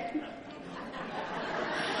 okay?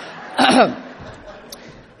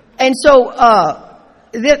 And so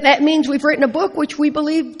that means we've written a book which we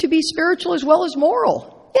believe to be spiritual as well as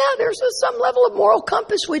moral. Yeah, there's some level of moral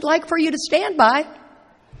compass we'd like for you to stand by.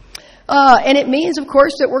 And it means, of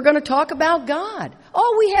course, that we're going to talk about God.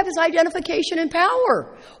 All we have is identification and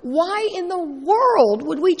power. Why in the world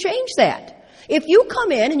would we change that? If you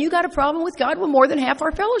come in and you got a problem with God, well, more than half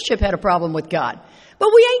our fellowship had a problem with God.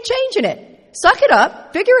 But we ain't changing it. Suck it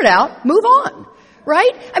up, figure it out, move on.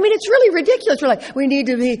 Right? I mean, it's really ridiculous. We're like, we need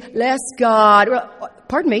to be less God.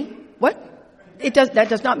 Pardon me? What? That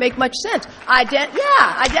does not make much sense.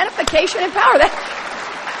 Identification and power.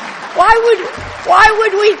 Why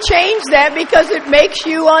would we change that? Because it makes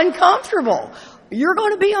you uncomfortable. You're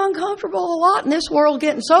going to be uncomfortable a lot in this world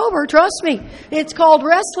getting sober. Trust me. It's called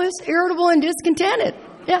restless, irritable, and discontented.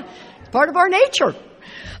 Yeah. It's part of our nature.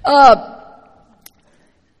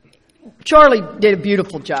 Charlie did a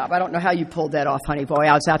beautiful job. I don't know how you pulled that off, honey boy.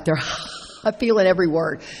 I was out there. I feel it every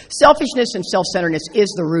word. Selfishness and self-centeredness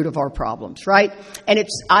is the root of our problems, right? And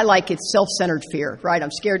it's self-centered fear, right?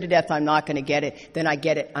 I'm scared to death I'm not going to get it. Then I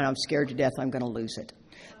get it, and I'm scared to death I'm going to lose it.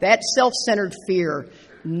 That self-centered fear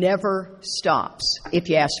never stops, if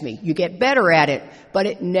you ask me. You get better at it, but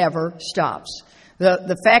it never stops.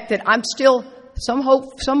 The fact that I'm still some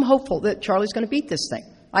hopeful that Charlie's going to beat this thing.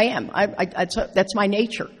 I am. That's my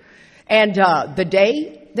nature. And the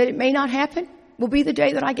day that it may not happen will be the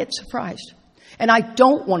day that I get surprised. And I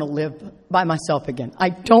don't want to live by myself again. I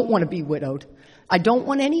don't want to be widowed. I don't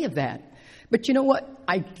want any of that. But you know what?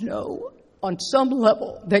 I know on some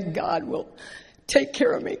level that God will take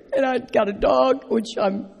care of me. And I got a dog, which I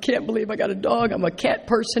can't believe I got a dog. I'm a cat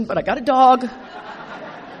person, but I got a dog.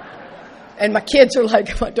 And my kids are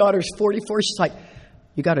like, my daughter's 44. She's like,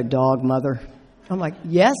 you got a dog, Mother? I'm like,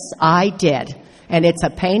 yes, I did. And it's a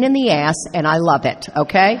pain in the ass, and I love it,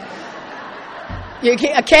 okay?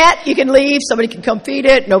 A cat, you can leave. Somebody can come feed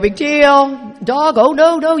it. No big deal. Dog, oh,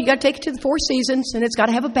 no. You got to take it to the Four Seasons, and it's got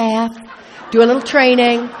to have a bath. Do a little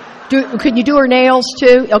training. Can you do her nails,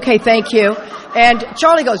 too? Okay, thank you. And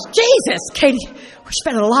Charlie goes, Jesus, Katie, we're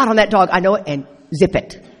spending a lot on that dog. I know it. And zip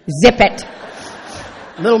it.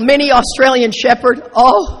 Little mini Australian Shepherd.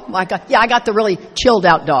 Oh, my God. Yeah, I got the really chilled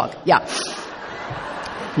out dog. Yeah.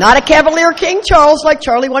 Not a Cavalier King Charles like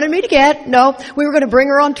Charlie wanted me to get. No, we were going to bring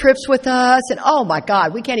her on trips with us. And oh, my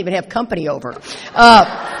God, we can't even have company over.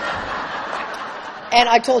 And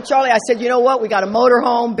I told Charlie, I said, you know what? We got a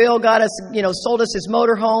motorhome. Bill got us, sold us his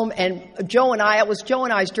motorhome. And it was Joe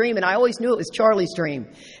and I's dream. And I always knew it was Charlie's dream.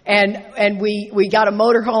 And we got a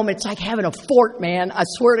motorhome. It's like having a fort, man. I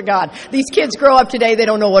swear to God. These kids grow up today, they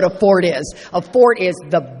don't know what a fort is. A fort is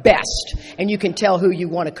the best. And you can tell who you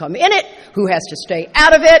want to come in it, who has to stay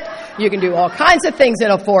out of it. You can do all kinds of things in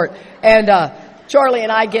a fort. And Charlie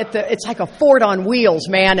and I it's like a fort on wheels,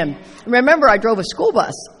 man. And remember, I drove a school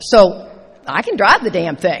bus. So I can drive the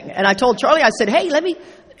damn thing. And I told Charlie, I said, hey,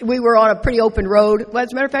 we were on a pretty open road. Well,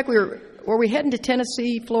 as a matter of fact, were we heading to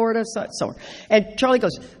Tennessee, Florida, somewhere? And Charlie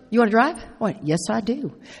goes, you want to drive? I went, yes, I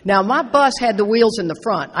do. Now, my bus had the wheels in the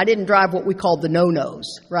front. I didn't drive what we called the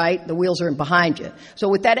no-nos, right? The wheels are in behind you. So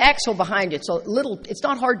with that axle behind you, it's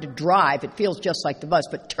not hard to drive. It feels just like the bus,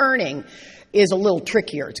 but turning is a little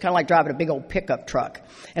trickier. It's kind of like driving a big old pickup truck.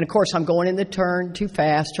 And of course, I'm going in the turn too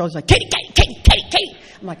fast. Charlie's like, Katie.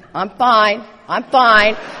 I'm like, I'm fine.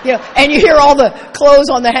 You know, and you hear all the clothes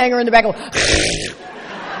on the hanger in the back go,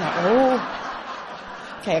 oh,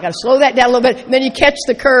 okay, I got to slow that down a little bit. And then you catch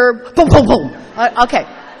the curb, boom, boom, boom. Okay.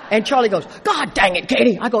 And Charlie goes, God dang it,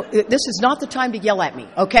 Katie. I go, this is not the time to yell at me,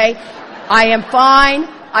 okay? I am fine.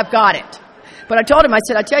 I've got it. But I told him, I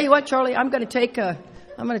said, I tell you what, Charlie, I'm going to take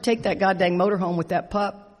that goddamn motorhome with that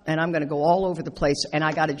pup, and I'm going to go all over the place, and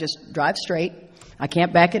I got to just drive straight. I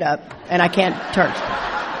can't back it up, and I can't turn.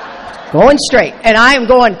 Going straight. And I am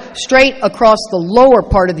going straight across the lower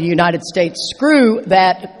part of the United States. Screw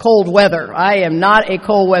that cold weather. I am not a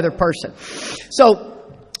cold weather person. So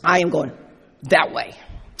I am going that way.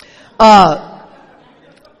 I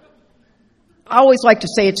always like to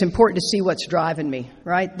say it's important to see what's driving me,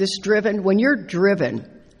 right? When you're driven,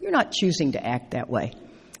 you're not choosing to act that way.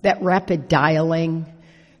 That rapid dialing,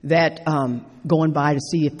 that going by to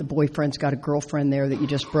see if the boyfriend's got a girlfriend there that you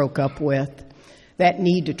just broke up with, that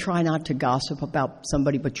need to try not to gossip about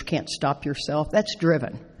somebody but you can't stop yourself, that's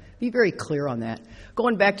driven. Be very clear on that.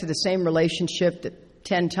 Going back to the same relationship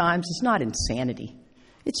 10 times is not insanity.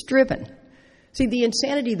 It's driven. See, the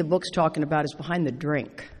insanity the book's talking about is behind the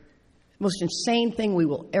drink. The most insane thing we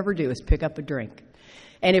will ever do is pick up a drink.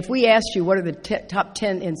 And if we asked you what are the top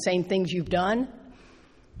 10 insane things you've done,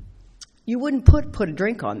 you wouldn't put a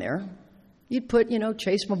drink on there. You'd put,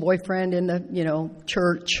 chase my boyfriend in the,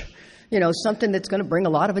 church, something that's going to bring a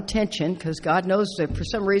lot of attention because God knows that for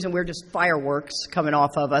some reason we're just fireworks coming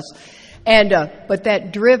off of us. And but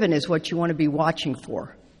that driven is what you want to be watching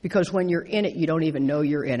for because when you're in it, you don't even know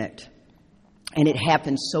you're in it. And it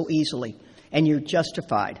happens so easily, and you're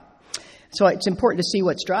justified. So it's important to see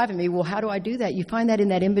what's driving me. Well, how do I do that? You find that in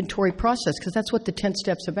that inventory process, because that's what the 10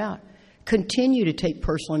 steps about. Continue to take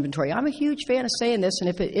personal inventory. I'm a huge fan of saying this, and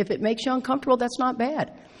if it makes you uncomfortable, that's not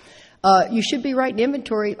bad. You should be writing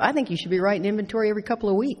inventory. I think you should be writing inventory every couple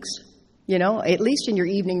of weeks, at least in your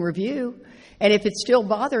evening review. And if it's still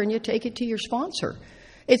bothering you, take it to your sponsor.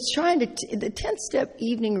 It's trying to, the 10th-step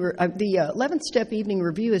evening, the 11th-step evening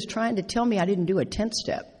review is trying to tell me I didn't do a 10th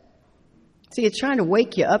step. See, it's trying to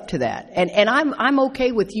wake you up to that. And I'm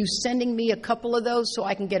okay with you sending me a couple of those so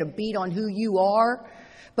I can get a beat on who you are.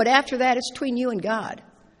 But after that, it's between you and God.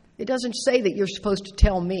 It doesn't say that you're supposed to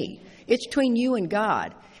tell me. It's between you and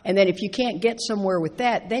God. And then if you can't get somewhere with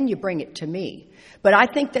that, then you bring it to me. But I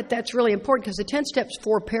think that that's really important because the 10th step's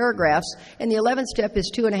 4 paragraphs and the 11th step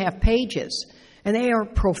is 2.5 pages. And they are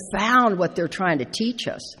profound what they're trying to teach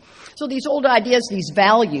us. So these old ideas, these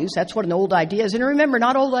values, that's what an old idea is. And remember,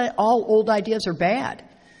 not all old ideas are bad.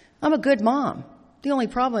 I'm a good mom. The only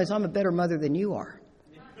problem is I'm a better mother than you are.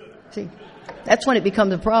 See, that's when it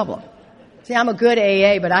becomes a problem. See, I'm a good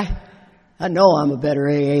AA, but I know I'm a better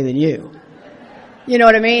AA than you. You know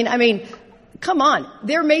what I mean? I mean, come on.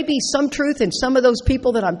 There may be some truth in some of those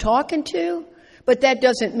people that I'm talking to, but that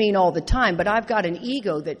doesn't mean all the time. But I've got an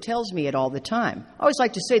ego that tells me it all the time. I always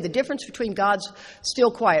like to say the difference between God's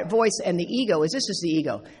still, quiet voice and the ego is this is the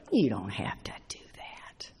ego. You don't have to do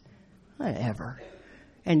that. Whatever.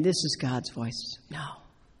 And this is God's voice. No.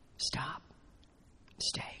 Stop.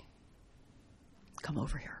 Stay. Come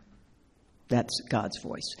over here. That's God's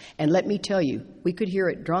voice. And let me tell you, we could hear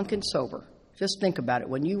it drunk and sober. Just think about it.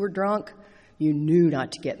 When you were drunk, you knew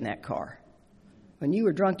not to get in that car. When you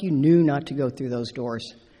were drunk, you knew not to go through those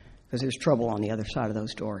doors because there's trouble on the other side of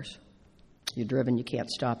those doors. You're driven, you can't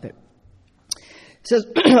stop it. It says,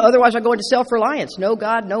 otherwise I go into self-reliance. No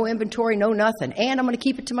God, no inventory, no nothing. And I'm going to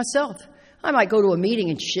keep it to myself. I might go to a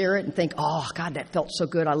meeting and share it and think, oh, God, that felt so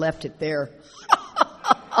good. I left it there.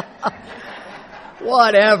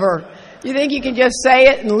 Whatever. You think you can just say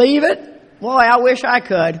it and leave it? Boy, I wish I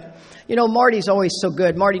could. Marty's always so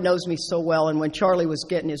good. Marty knows me so well. And when Charlie was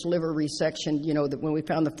getting his liver resection, when we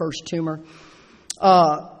found the first tumor,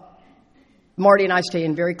 Marty and I stay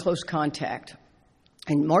in very close contact.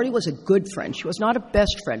 And Marty was a good friend. She was not a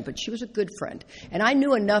best friend, but she was a good friend. And I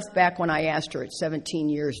knew enough back when I asked her at 17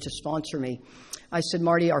 years to sponsor me. I said,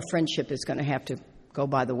 Marty, our friendship is going to have to go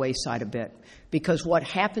by the wayside a bit. Because what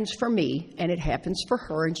happens for me, and it happens for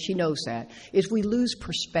her, and she knows that, is we lose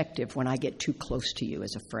perspective when I get too close to you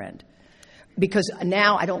as a friend. Because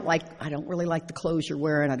now I don't really like the clothes you're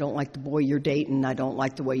wearing. I don't like the boy you're dating. I don't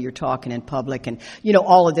like the way you're talking in public and,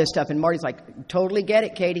 all of this stuff. And Marty's like, totally get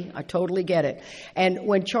it, Katie. I totally get it. And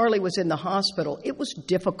when Charlie was in the hospital, it was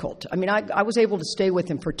difficult. I mean, I was able to stay with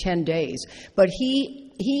him for 10 days. But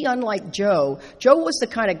he, unlike Joe was the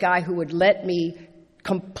kind of guy who would let me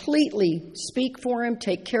completely speak for him,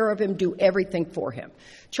 take care of him, do everything for him.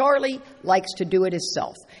 Charlie likes to do it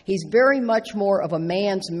himself. He's very much more of a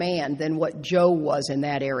man's man than what Joe was in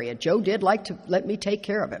that area. Joe did like to let me take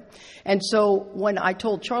care of him. And so when I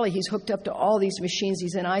told Charlie he's hooked up to all these machines,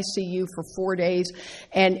 he's in ICU for 4 days,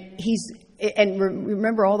 and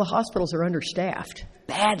remember, all the hospitals are understaffed,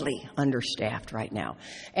 badly understaffed right now.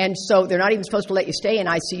 And so they're not even supposed to let you stay in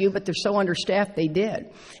ICU, but they're so understaffed they did.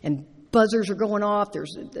 And buzzers are going off.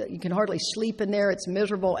 You can hardly sleep in there. It's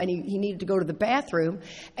miserable. And he needed to go to the bathroom,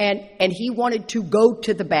 and he wanted to go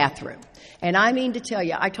to the bathroom. And I mean to tell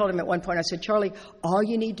you, I told him at one point, I said, Charlie, all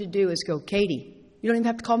you need to do is go, Katie. You don't even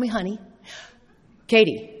have to call me honey.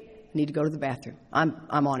 Katie, I need to go to the bathroom. I'm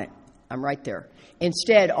on it. I'm right there.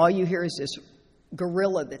 Instead, all you hear is this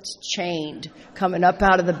gorilla that's chained coming up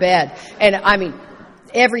out of the bed. And I mean,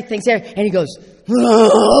 everything's there. And he goes,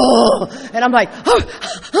 oh! And I'm like, oh.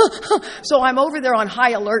 So I'm over there on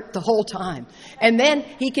high alert the whole time. And then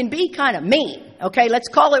he can be kind of mean. Okay, let's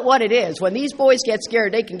call it what it is. When these boys get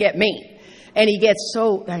scared, they can get mean. And he gets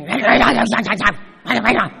so... And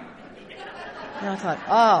I thought,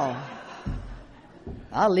 oh,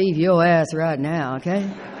 I'll leave your ass right now, okay?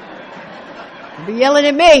 You'll be yelling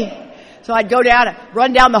at me. So I'd go down,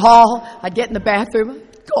 run down the hall. I'd get in the bathroom.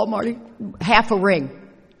 Call Marty. Half a ring.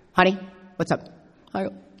 Honey, what's up? I go,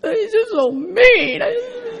 he's just so mean. I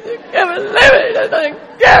can't believe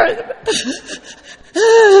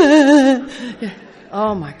it.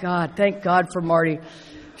 Oh, my God. Thank God for Marty.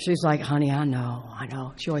 She's like, honey, I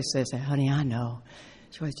know. She always says that, honey, I know.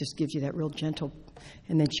 She always just gives you that real gentle.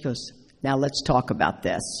 And then she goes, now let's talk about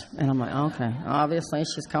this. And I'm like, okay, obviously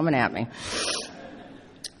she's coming at me.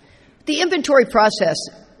 The inventory process,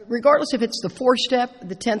 regardless if it's the 4th step,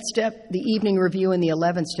 the 10th step, the evening review, and the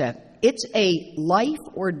 11th step, it's a life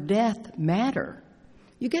or death matter.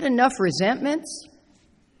 You get enough resentments,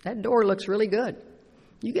 that door looks really good.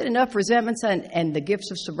 You get enough resentments and the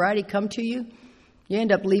gifts of sobriety come to you, you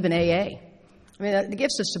end up leaving AA. I mean, the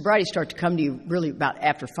gifts of sobriety start to come to you really about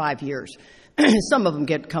after 5 years. Some of them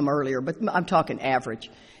come earlier, but I'm talking average.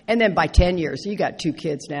 And then by 10 years, you got 2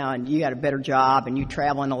 kids now, and you got a better job, and you're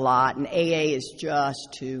traveling a lot, and AA is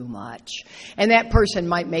just too much. And that person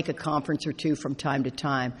might make a conference or 2 from time to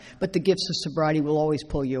time, but the gifts of sobriety will always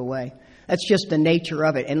pull you away. That's just the nature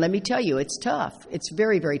of it. And let me tell you, it's tough. It's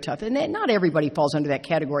very, very tough. And not everybody falls under that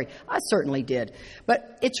category. I certainly did.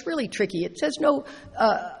 But it's really tricky. It says no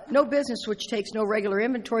business which takes no regular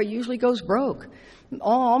inventory usually goes broke.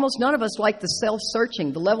 Almost none of us like the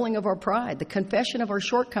self-searching, the leveling of our pride, the confession of our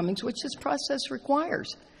shortcomings, which this process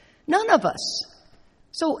requires. None of us.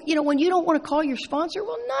 So, when you don't want to call your sponsor,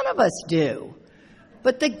 well, none of us do.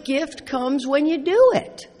 But the gift comes when you do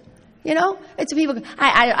it. It's people,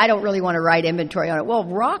 I don't really want to write inventory on it. Well,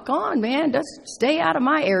 rock on, man. Just stay out of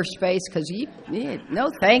my airspace because no,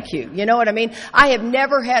 thank you. You know what I mean? I have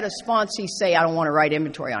never had a sponsee say, I don't want to write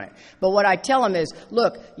inventory on it. But what I tell them is,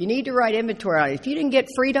 look, you need to write inventory on it. If you didn't get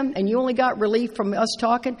freedom and you only got relief from us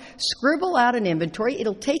talking, scribble out an inventory.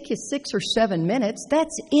 It'll take you 6 or 7 minutes.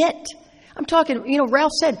 That's it. I'm talking,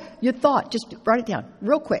 Ralph said, your thought, just write it down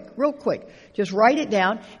real quick. Just write it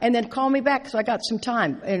down and then call me back because I got some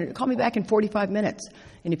time. And call me back in 45 minutes.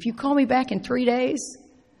 And if you call me back in 3 days,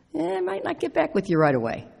 I might not get back with you right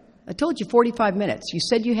away. I told you 45 minutes. You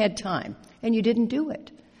said you had time and you didn't do it.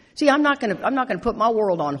 See, I'm not going to put my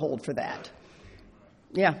world on hold for that.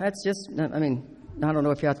 Yeah, that's just, I don't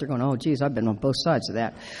know if you're out there going, oh, geez, I've been on both sides of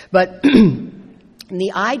that. But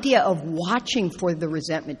the idea of watching for the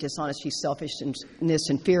resentment, dishonesty, selfishness,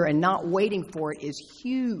 and fear and not waiting for it is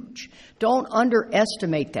huge. Don't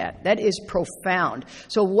underestimate that. That is profound.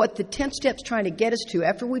 So what the 10th step's trying to get us to,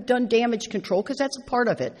 after we've done damage control, because that's a part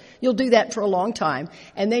of it, you'll do that for a long time,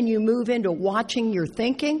 and then you move into watching your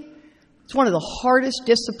thinking. It's one of the hardest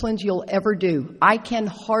disciplines you'll ever do. I can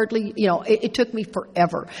hardly, it took me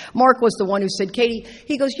forever. Mark was the one who said, Katie,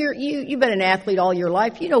 he goes, you've been an athlete all your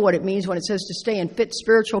life. You know what it means when it says to stay in fit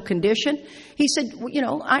spiritual condition. He said,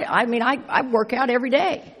 I work out every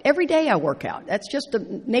day. Every day I work out. That's just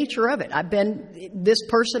the nature of it. I've been this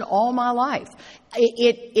person all my life.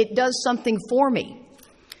 It does something for me.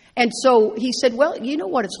 And so he said, well, you know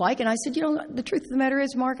what it's like. And I said, the truth of the matter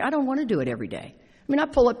is, Mark, I don't want to do it every day. I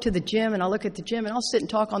pull up to the gym and I look at the gym and I'll sit and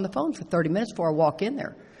talk on the phone for 30 minutes before I walk in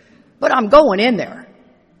there. But I'm going in there.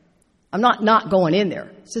 I'm not going in there.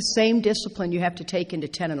 It's the same discipline you have to take into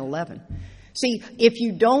 10 and 11. See, if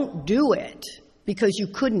you don't do it because you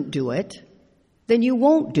couldn't do it, then you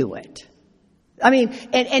won't do it.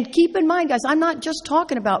 And keep in mind, guys, I'm not just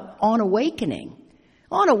talking about On Awakening.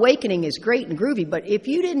 On Awakening is great and groovy, but if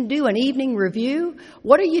you didn't do an evening review,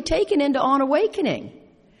 what are you taking into On Awakening?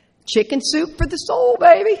 Chicken soup for the soul,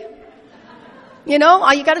 baby. You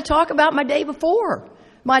got to talk about my day before.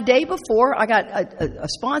 My day before, I got a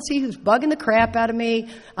sponsee who's bugging the crap out of me.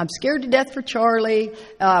 I'm scared to death for Charlie.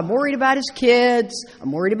 I'm worried about his kids.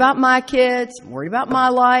 I'm worried about my kids. I'm worried about my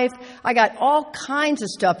life. I got all kinds of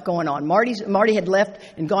stuff going on. Marty had left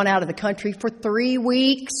and gone out of the country for 3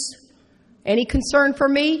 weeks. Any concern for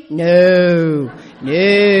me? No.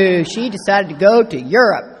 She decided to go to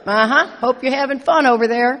Europe. Hope you're having fun over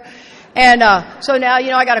there. And so now,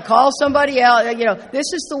 I got to call somebody else.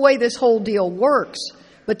 This is the way this whole deal works.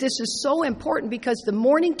 But this is so important because the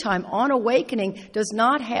morning time on awakening does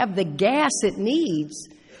not have the gas it needs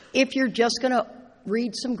if you're just going to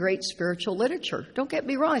read some great spiritual literature. Don't get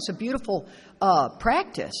me wrong. It's a beautiful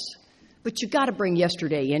practice. But you've got to bring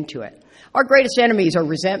yesterday into it. Our greatest enemies are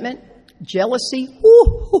resentment, jealousy.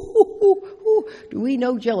 Do we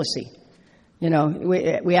know jealousy?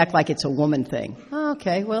 We act like it's a woman thing.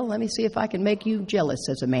 Okay, well, let me see if I can make you jealous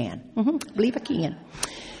as a man. Believe I can.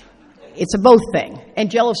 It's a both thing.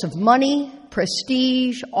 And jealous of money,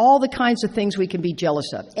 prestige, all the kinds of things we can be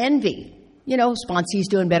jealous of. Envy. Sponsee's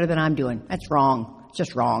doing better than I'm doing. That's wrong. It's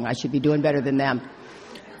just wrong. I should be doing better than them.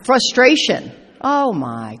 Frustration. Oh,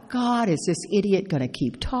 my God, is this idiot going to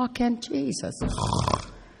keep talking? Jesus.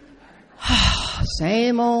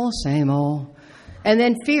 Same old, same old. And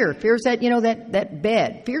then fear. Fear's that, that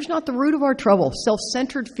bed. Fear's not the root of our trouble.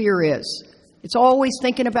 Self-centered fear is. It's always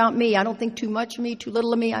thinking about me. I don't think too much of me, too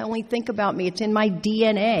little of me. I only think about me. It's in my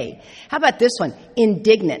DNA. How about this one?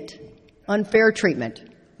 Indignant. Unfair treatment.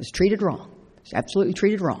 It's treated wrong. It's absolutely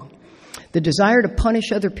treated wrong. The desire to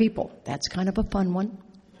punish other people. That's kind of a fun one.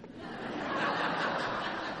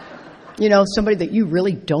 Somebody that you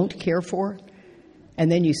really don't care for,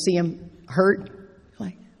 and then you see them hurt.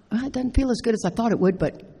 Like, well, it doesn't feel as good as I thought it would,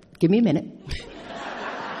 but give me a minute.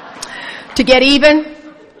 To get even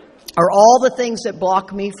are all the things that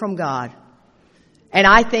block me from God. And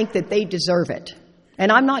I think that they deserve it.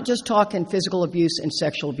 And I'm not just talking physical abuse and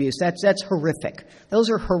sexual abuse. That's horrific. Those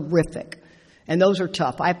are horrific. And those are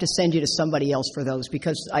tough. I have to send you to somebody else for those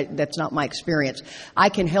because that's not my experience. I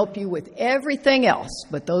can help you with everything else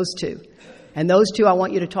but those two. And those two, I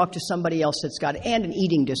want you to talk to somebody else that's got it. And an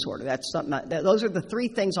eating disorder. That's something. Those are the 3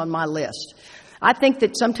 things on my list. I think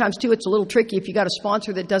that sometimes, too, it's a little tricky if you got a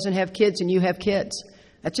sponsor that doesn't have kids and you have kids.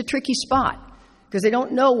 That's a tricky spot because they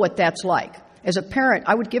don't know what that's like. As a parent,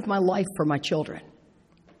 I would give my life for my children.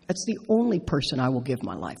 That's the only person I will give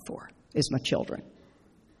my life for is my children.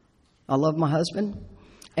 I love my husband.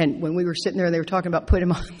 And when we were sitting there, they were talking about putting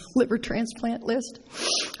him on the liver transplant list.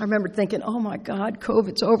 I remember thinking, oh, my God,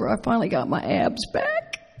 COVID's over. I finally got my abs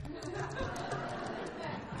back.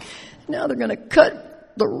 Now they're going to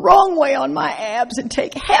cut the wrong way on my abs and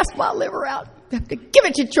take half my liver out. I have to give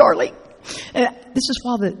it to Charlie. And this is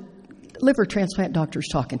while the liver transplant doctor's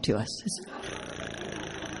talking to us.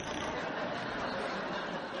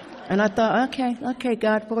 And I thought, okay,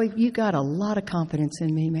 God, boy, you got a lot of confidence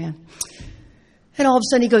in me, man. And all of a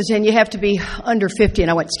sudden he goes, and you have to be under 50.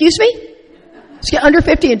 And I went, excuse me? Under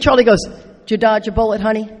 50? And Charlie goes, did you dodge a bullet,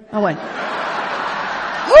 honey? I went,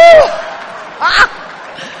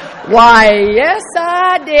 why, yes,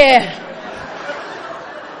 I did.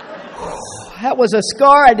 That was a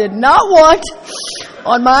scar I did not want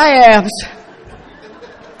on my abs.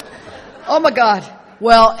 Oh, my God.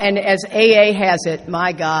 Well, and as AA has it,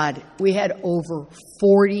 my God, we had over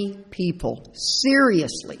 40 people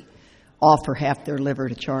seriously offer half their liver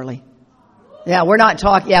to Charlie. Yeah, we're not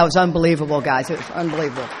talking. Yeah, it was unbelievable, guys. It was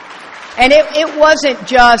unbelievable. And it wasn't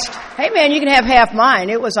just, hey, man, you can have half mine.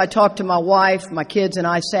 It was I talked to my wife, my kids, and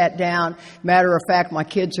I sat down. Matter of fact, my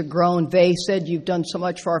kids are grown. They said, you've done so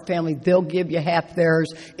much for our family. They'll give you half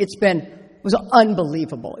theirs. It was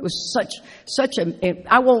unbelievable. It was such a,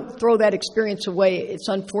 I won't throw that experience away. It's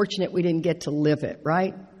unfortunate we didn't get to live it,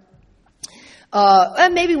 right?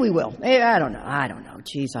 And maybe we will. I don't know.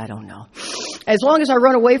 Geez, I don't know. As long as I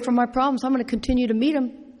run away from my problems, I'm going to continue to meet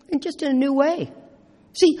them and just in a new way.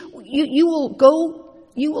 See, you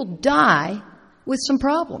will die with some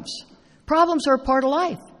problems. Problems are a part of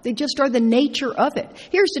life. They just are the nature of it.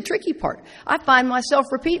 Here's the tricky part. I find myself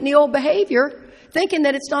repeating the old behavior, thinking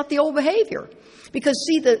that it's not the old behavior. Because,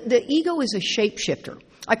 see, the ego is a shapeshifter.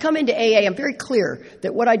 I come into AA, I'm very clear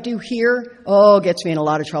that what I do here, gets me in a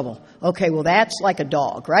lot of trouble. Okay, well, that's like a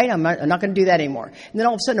dog, right? I'm not going to do that anymore. And then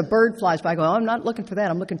all of a sudden a bird flies by, I go, I'm not looking for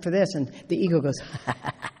that, I'm looking for this. And the ego goes,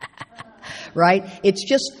 right? It's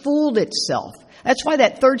just fooled itself. That's why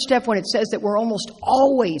that third step, when it says that we're almost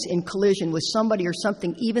always in collision with somebody or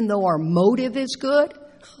something, even though our motive is good,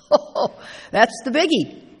 that's the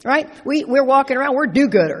biggie. Right? We're walking around, we're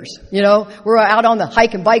do-gooders. You know, we're out on the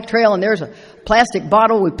hike and bike trail and there's a plastic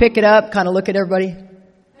bottle. We pick it up, kind of look at everybody.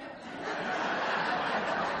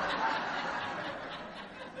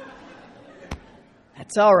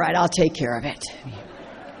 That's all right. I'll take care of it.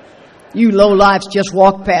 You lowlifes just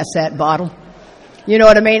walk past that bottle. You know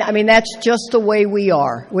what I mean? I mean, that's just the way we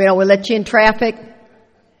are. We let you in traffic.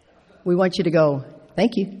 We want you to go,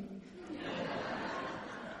 thank you.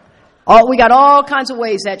 We got all kinds of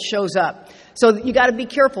ways that shows up. So you got to be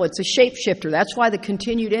careful. It's a shapeshifter. That's why the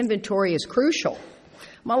continued inventory is crucial.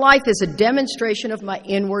 My life is a demonstration of my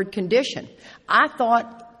inward condition. I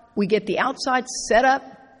thought we get the outside set up,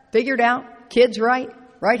 figured out, kids right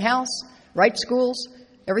house, right schools,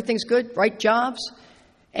 everything's good, right jobs,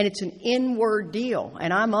 and it's an inward deal,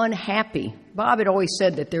 and I'm unhappy. Bob had always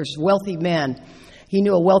said that there's wealthy men. He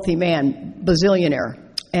knew a wealthy man, bazillionaire,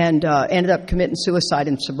 and ended up committing suicide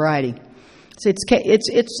in sobriety. So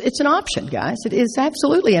it's an option, guys. It is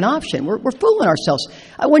absolutely an option. We're fooling ourselves.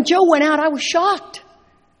 When Joe went out, I was shocked.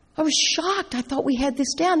 I thought we had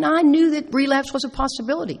this down. Now I knew that relapse was a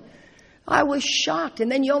possibility. I was shocked.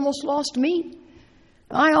 And then you almost lost me.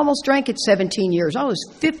 I almost drank at 17 years. I was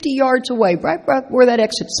 50 yards away, right where that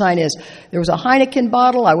exit sign is. There was a Heineken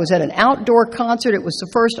bottle. I was at an outdoor concert. It was the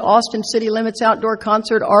first Austin City Limits outdoor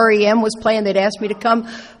concert. REM was playing. They'd asked me to come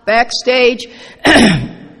backstage.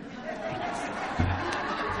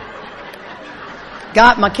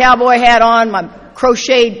 Got my cowboy hat on, my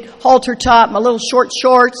crocheted halter top, my little short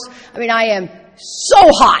shorts. I mean, I am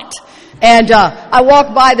so hot. And I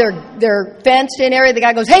walk by their fenced-in area. The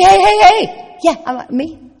guy goes, hey. Yeah, I'm like,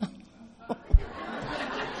 me?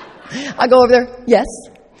 I go over there, yes.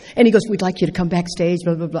 And he goes, we'd like you to come backstage,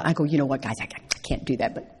 blah, blah, blah. I go, you know what, guys, I can't do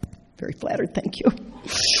that, but very flattered, thank you.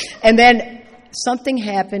 And then something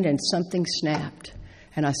happened and something snapped.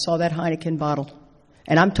 And I saw that Heineken bottle.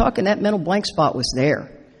 And I'm talking, that mental blank spot was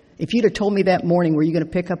there. If you'd have told me that morning, were you going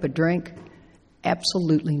to pick up a drink?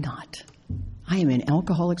 Absolutely not. I am in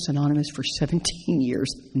Alcoholics Anonymous for 17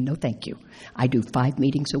 years. No, thank you. I do 5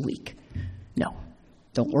 meetings a week. No,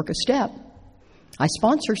 don't work a step. I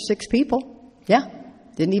sponsor 6 people. Yeah,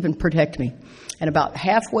 didn't even protect me. And about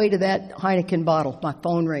halfway to that Heineken bottle, my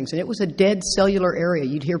phone rings. And it was a dead cellular area.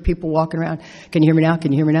 You'd hear people walking around. Can you hear me now?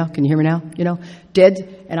 Can you hear me now? Can you hear me now? You know,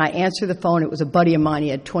 dead. And I answer the phone. It was a buddy of mine. He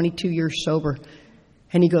had 22 years sober.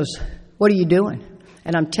 And he goes, what are you doing?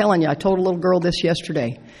 And I'm telling you, I told a little girl this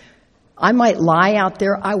yesterday. I might lie out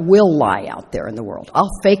there. I will lie out there in the world.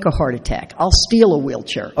 I'll fake a heart attack. I'll steal a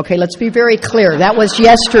wheelchair. Okay, let's be very clear. That was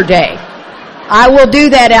yesterday. I will do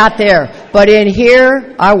that out there. But in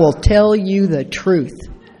here, I will tell you the truth.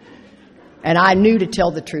 And I knew to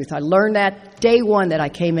tell the truth. I learned that day one that I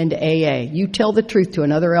came into AA. You tell the truth to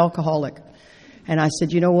another alcoholic. And I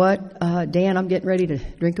said, you know what, Dan, I'm getting ready to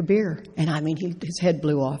drink a beer. And I mean, his head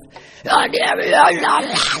blew off.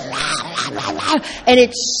 And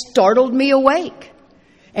it startled me awake.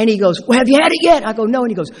 And he goes, well, have you had it yet? I go, no. And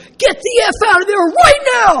he goes, get the F out of there right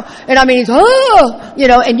now. And I mean, he's, oh, you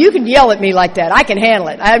know, and you can yell at me like that. I can handle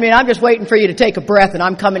it. I mean, I'm just waiting for you to take a breath and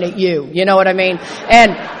I'm coming at you. You know what I mean?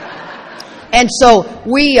 And so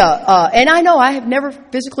we, and I know I have never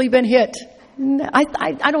physically been hit.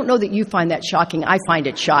 I don't know that you find that shocking. I find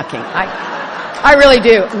it shocking. I really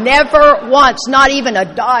do. Never once, not even a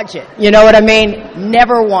dodge it. You know what I mean?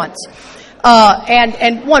 Never once.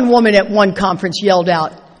 And one woman at one conference yelled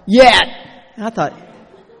out, "Yet." And I thought,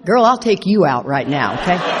 girl, I'll take you out right now,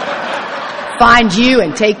 okay? Find you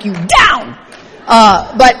and take you down.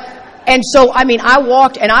 And so, I mean, I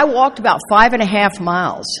walked about 5.5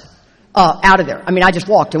 miles. Out of there. I mean, I just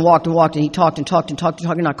walked, and he talked,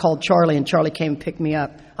 and I called Charlie, and Charlie came and picked me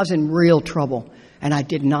up. I was in real trouble, and I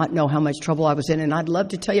did not know how much trouble I was in, and I'd love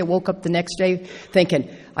to tell you, I woke up the next day thinking,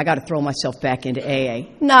 I got to throw myself back into AA.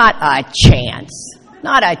 Not a chance.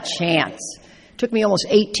 Not a chance. It took me almost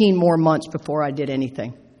 18 more months before I did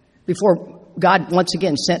anything. Before God, once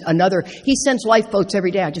again, sent another. He sends lifeboats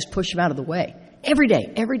every day. I just push them out of the way. Every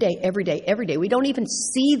day. We don't even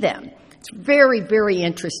see them. It's very, very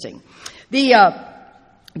interesting. The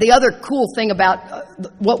other cool thing about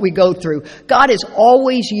what we go through, God is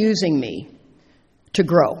always using me to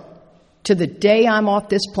grow. To the day I'm off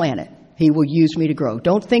this planet, He will use me to grow.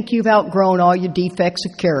 Don't think you've outgrown all your defects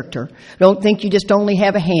of character. Don't think you just only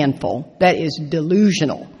have a handful. That is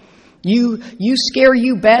delusional. You scare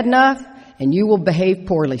you bad enough, and you will behave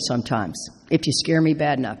poorly sometimes if you scare me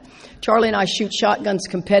bad enough. Charlie and I shoot shotguns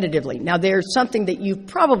competitively. Now, there's something that you've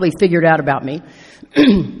probably figured out about me.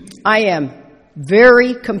 I am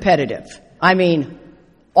very competitive. I mean,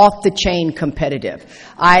 off-the-chain competitive.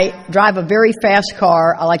 I drive a very fast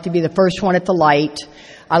car. I like to be the first one at the light.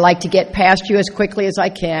 I like to get past you as quickly as I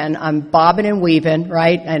can. I'm bobbing and weaving,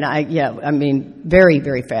 right? And very,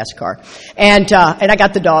 very fast car. And I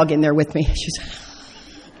got the dog in there with me. She's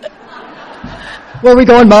Where are we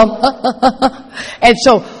going, Mom? And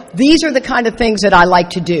so these are the kind of things that I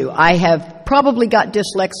like to do. I have probably got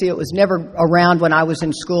dyslexia. It was never around when I was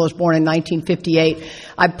in school. I was born in 1958.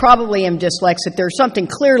 I probably am dyslexic. There's something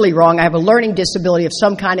clearly wrong. I have a learning disability of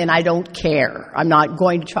some kind, and I don't care. I'm not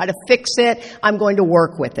going to try to fix it. I'm going to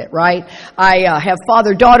work with it, right? I have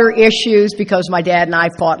father-daughter issues because my dad and I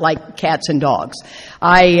fought like cats and dogs.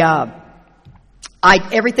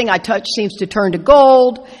 Everything I touch seems to turn to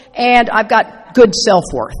gold, and I've got good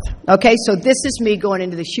self-worth. Okay, so this is me going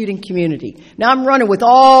into the shooting community. Now I'm running with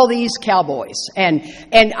all these cowboys, and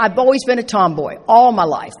I've always been a tomboy all my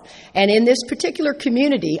life. And in this particular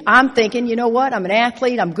community, I'm thinking, you know what? I'm an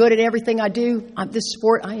athlete. I'm good at everything I do. This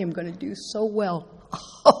sport, I am going to do so well.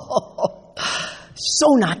 So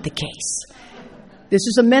not the case. This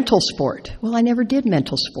is a mental sport. Well, I never did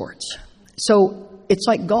mental sports. So it's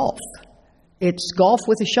like golf. It's golf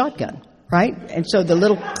with a shotgun, right? And so the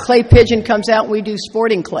little clay pigeon comes out and we do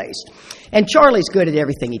sporting clays. And Charlie's good at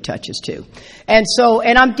everything he touches too. And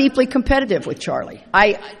I'm deeply competitive with Charlie.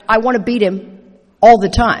 I want to beat him all the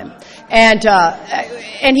time.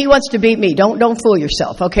 And he wants to beat me. Don't fool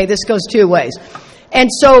yourself. Okay, this goes two ways.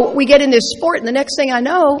 And so we get in this sport, and the next thing I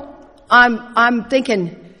know, I'm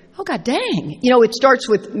thinking, oh, God dang. You know, it starts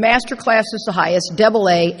with master class is the highest, double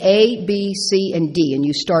A, B, C, and D. And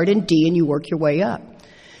you start in D and you work your way up.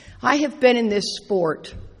 I have been in this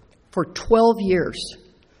sport for 12 years.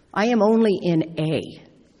 I am only in A.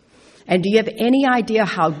 And do you have any idea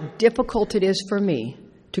how difficult it is for me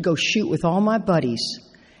to go shoot with all my buddies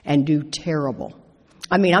and do terrible?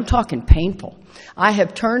 I mean, I'm talking painful. I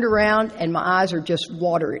have turned around and my eyes are just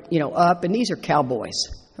water, up. And these are cowboys.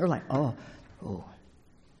 They're like, oh.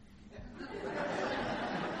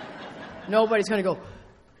 Nobody's going to go,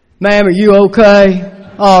 ma'am, are you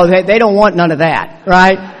okay? Oh, they don't want none of that,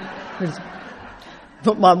 right?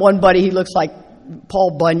 My one buddy, he looks like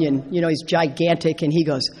Paul Bunyan. He's gigantic, and he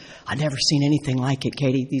goes, I've never seen anything like it,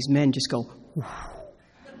 Katie. These men just go, whoosh.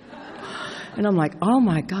 And I'm like, oh,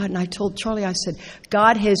 my God. And I told Charlie, I said,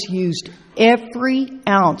 God has used every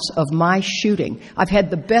ounce of my shooting. I've had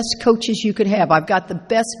the best coaches you could have. I've got the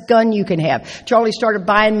best gun you can have. Charlie started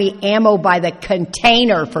buying me ammo by the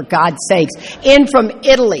container, for God's sakes, in from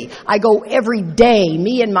Italy. I go every day,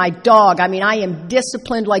 me and my dog. I mean, I am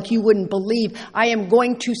disciplined like you wouldn't believe. I am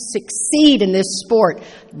going to succeed in this sport.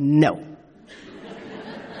 No.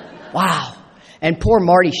 Wow. And poor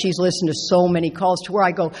Marty, she's listened to so many calls to where I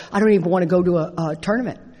go, I don't even want to go to a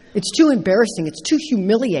tournament. It's too embarrassing. It's too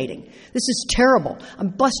humiliating. This is terrible. I'm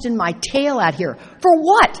busting my tail out here. For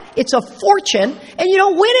what? It's a fortune, and you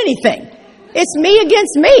don't win anything. It's me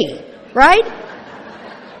against me, right?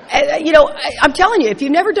 I'm telling you, if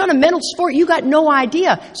you've never done a mental sport, you got no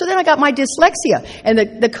idea. So then I got my dyslexia. And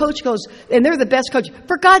the coach goes, and they're the best coach.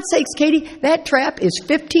 For God's sakes, Katie, that trap is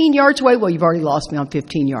 15 yards away. Well, you've already lost me on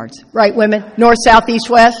 15 yards. Right, women? North, south, east,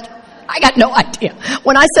 west? I got no idea.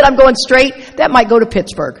 When I said I'm going straight, that might go to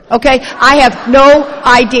Pittsburgh. Okay? I have no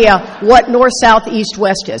idea what north, south, east,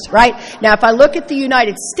 west is. Right? Now, if I look at the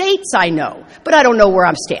United States, I know. But I don't know where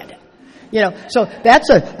I'm standing. So that's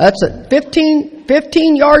a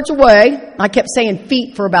 15 yards away. I kept saying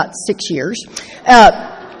feet for about 6 years.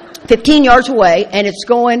 15 yards away, and it's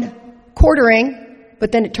going quartering,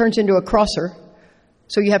 but then it turns into a crosser.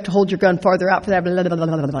 So you have to hold your gun farther out for that. Blah, blah, blah,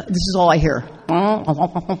 blah, blah. This is all I hear.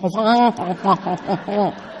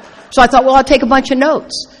 So I thought, well, I'll take a bunch of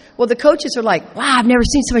notes. Well, the coaches are like, wow, I've never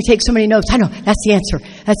seen somebody take so many notes. I know, that's the answer.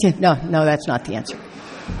 No, that's not the answer.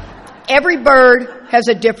 Every bird has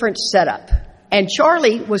a different setup. And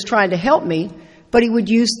Charlie was trying to help me, but he would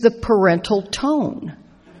use the parental tone.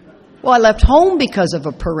 Well, I left home because of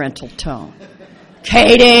a parental tone.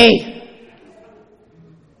 Katie,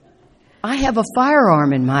 I have a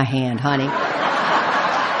firearm in my hand, honey.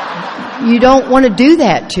 You don't want to do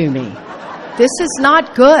that to me. This is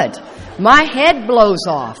not good. My head blows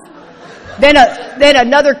off. Then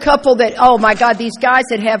another couple that, oh my God, these guys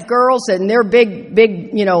that have girls and they're big,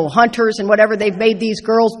 hunters and whatever, they've made these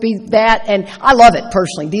girls be that. And I love it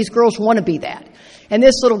personally. These girls want to be that. And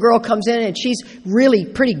this little girl comes in and she's really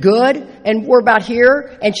pretty good. And we're about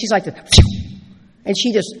here and she's like, and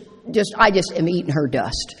she I just am eating her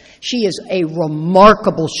dust. She is a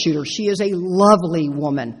remarkable shooter. She is a lovely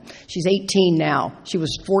woman. She's 18 now. She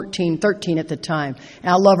was 13 at the time. And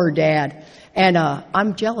I love her dad. And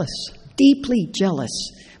I'm jealous. Deeply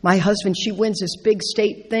jealous. My husband, she wins this big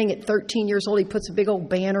state thing at 13 years old. He puts a big old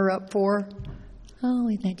banner up for her. Oh,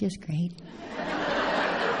 isn't that just great?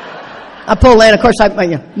 I pull in, of course,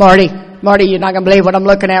 Marty, you're not going to believe what I'm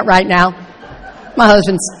looking at right now. My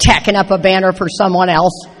husband's tacking up a banner for someone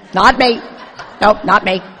else. Not me. Nope, not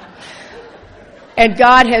me. And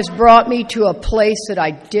God has brought me to a place that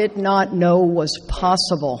I did not know was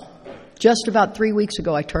possible. Just about 3 weeks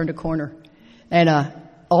ago, I turned a corner. And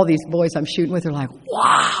all these boys I'm shooting with are like,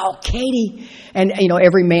 wow, Katie. And,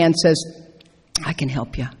 every man says, I can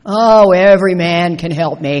help you. Oh, every man can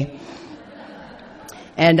help me.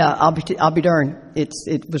 And I'll be darned. It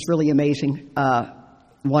was really amazing.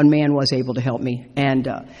 One man was able to help me. And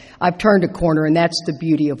I've turned a corner, and that's the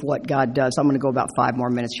beauty of what God does. I'm going to go about 5 more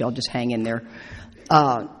minutes. Y'all just hang in there.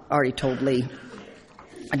 I already told Lee.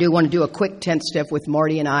 I do want to do a quick 10th step with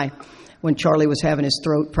Marty and I when Charlie was having his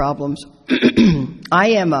throat problems. I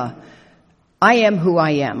am who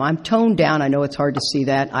I am. I'm toned down. I know it's hard to see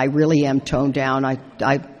that. I really am toned down.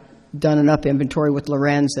 I've done enough inventory with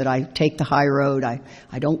Lorenz that I take the high road. I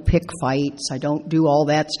don't pick fights. I don't do all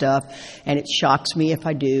that stuff. And it shocks me if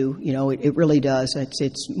I do. It really does.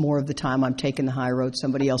 It's more of the time I'm taking the high road.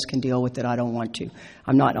 Somebody else can deal with it. I don't want to.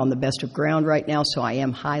 I'm not on the best of ground right now, so I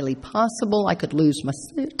am highly possible I could lose my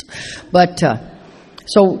suit. But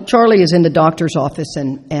so Charlie is in the doctor's office,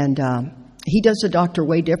 and he does the doctor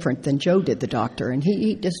way different than Joe did the doctor. And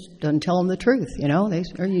he just doesn't tell him the truth.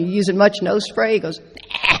 Are you using much nose spray? He goes,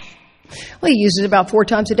 nah. Well, he uses it about 4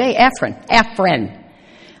 times a day. Afrin.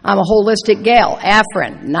 I'm a holistic gal.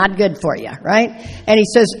 Afrin. Not good for you, right? And he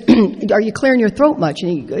says, are you clearing your throat much?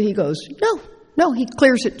 And he goes, no. He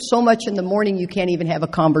clears it so much in the morning you can't even have a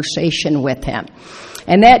conversation with him.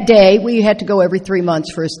 And that day, we had to go every 3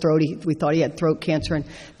 months for his throat. We thought he had throat cancer. And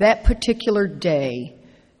that particular day,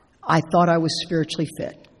 I thought I was spiritually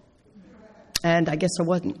fit. And I guess I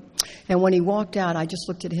wasn't. And when he walked out, I just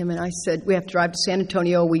looked at him and I said, we have to drive to San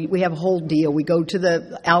Antonio. We have a whole deal. We go to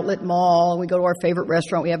the outlet mall. We go to our favorite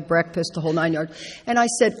restaurant. We have breakfast, the whole 9 yards. And I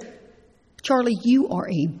said, Charlie, you are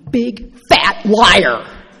a big, fat liar.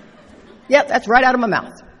 Yep, that's right out of my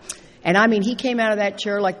mouth. And I mean, he came out of that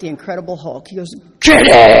chair like the Incredible Hulk. He goes,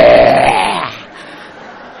 Kitty!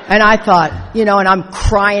 And I thought, and I'm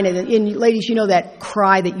crying. And ladies, that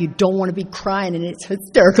cry that you don't want to be crying, and it's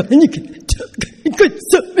hysterical. And you can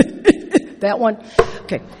that one.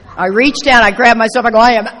 Okay. I reach down, I grab myself, I go,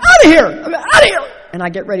 I am out of here. I'm out of here. And I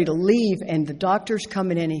get ready to leave, and the doctor's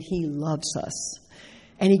coming in, and he loves us.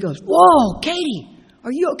 And he goes, whoa, Katie,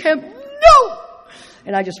 are you okay? No!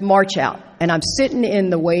 And I just march out. And I'm sitting in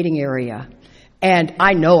the waiting area. And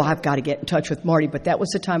I know I've got to get in touch with Marty, but that was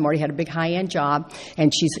the time Marty had a big high-end job,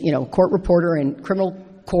 and she's, court reporter in criminal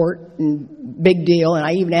court, and big deal. And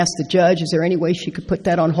I even asked the judge, is there any way she could put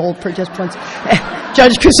that on hold for just once?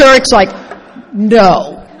 Judge Kuzurik's like,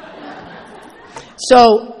 no.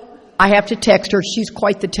 So I have to text her. She's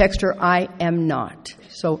quite the texter. I am not.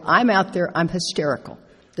 So I'm out there. I'm hysterical.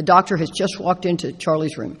 The doctor has just walked into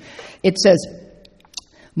Charlie's room. It says,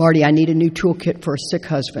 Marty, I need a new toolkit for a sick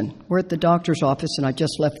husband. We're at the doctor's office, and I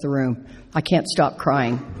just left the room. I can't stop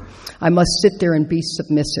crying. I must sit there and be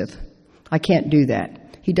submissive. I can't do that.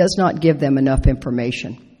 He does not give them enough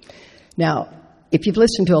information. Now, if you've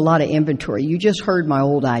listened to a lot of inventory, you just heard my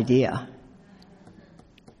old idea.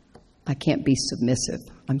 I can't be submissive.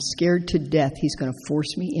 I'm scared to death he's going to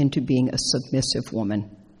force me into being a submissive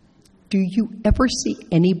woman. Do you ever see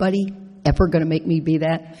anybody ever going to make me be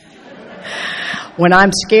that? When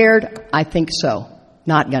I'm scared, I think so.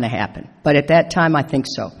 Not going to happen. But at that time, I think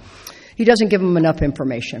so. He doesn't give them enough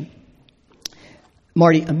information.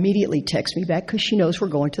 Marty immediately texts me back because she knows we're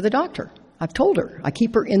going to the doctor. I've told her. I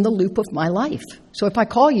keep her in the loop of my life. So if I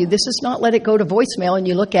call you, this is not let it go to voicemail and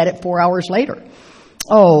you look at it 4 hours later.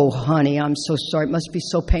 Oh, honey, I'm so sorry. It must be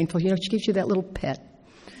so painful. She gives you that little pet.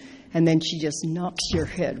 And then she just knocks your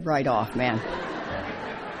head right off, man.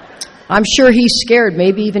 I'm sure he's scared,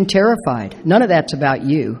 maybe even terrified. None of that's about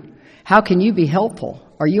you. How can you be helpful?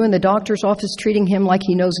 Are you in the doctor's office treating him like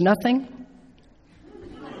he knows nothing?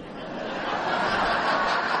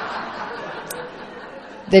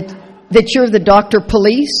 That you're the doctor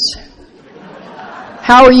police?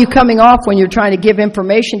 How are you coming off when you're trying to give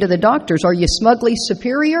information to the doctors? Are you smugly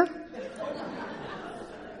superior?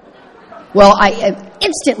 Well, I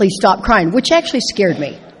instantly stopped crying, which actually scared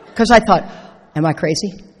me because I thought, am I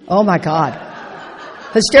crazy? Oh, my God.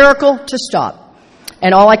 Hysterical to stop.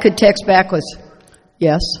 And all I could text back was,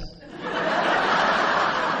 yes.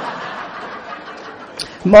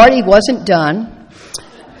 Marty wasn't done.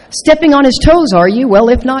 Stepping on his toes, are you? Well,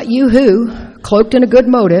 if not you, who? Cloaked in a good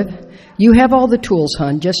motive. You have all the tools,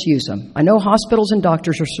 hon. Just use them. I know hospitals and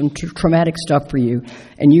doctors are some traumatic stuff for you,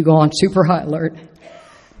 and you go on super high alert.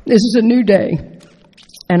 This is a new day.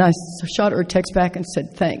 And I shot her a text back and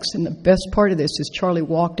said, thanks. And the best part of this is Charlie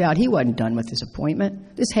walked out. He wasn't done with his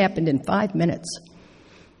appointment. This happened in 5 minutes.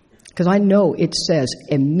 Because I know it says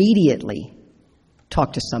immediately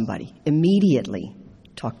talk to somebody. Immediately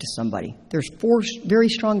talk to somebody. There's 4 very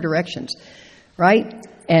strong directions, right?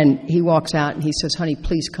 And he walks out and he says, honey,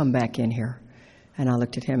 please come back in here. And I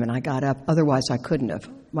looked at him and I got up. Otherwise, I couldn't have.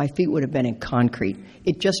 My feet would have been in concrete.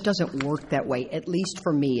 It just doesn't work that way. At least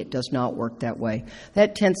for me, it does not work that way.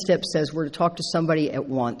 That 10th step says we're to talk to somebody at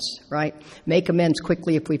once, right? Make amends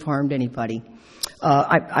quickly if we've harmed anybody.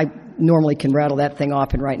 I normally can rattle that thing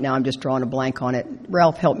off, and right now I'm just drawing a blank on it.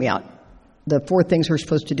 Ralph, help me out. The 4 things we're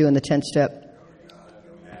supposed to do in the 10th step.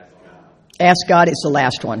 Ask God is the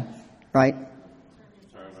last one, right?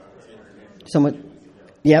 Someone,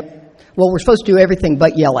 yep. Well, we're supposed to do everything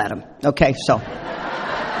but yell at him. Okay, so.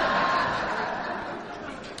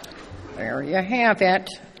 There you have it.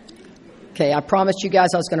 Okay, I promised you guys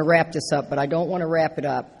I was going to wrap this up, but I don't want to wrap it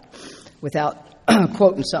up without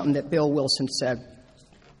quoting something that Bill Wilson said.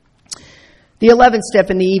 The 11th step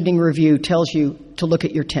in the evening review tells you to look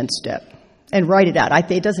at your 10th step and write it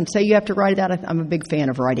out. It doesn't say you have to write it out. I'm a big fan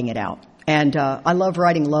of writing it out. And I love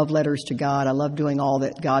writing love letters to God. I love doing all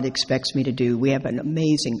that God expects me to do. We have an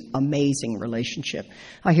amazing, amazing relationship.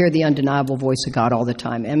 I hear the undeniable voice of God all the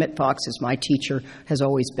time. Emmett Fox is my teacher, has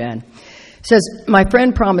always been. It says, my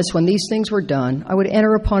friend promised when these things were done, I would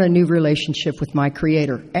enter upon a new relationship with my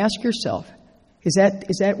Creator. Ask yourself, is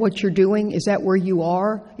that what you're doing? Is that where you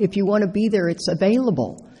are? If you want to be there, it's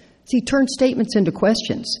available. See, turn statements into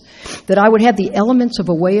questions. That I would have the elements of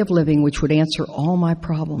a way of living which would answer all my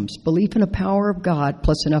problems. Belief in the power of God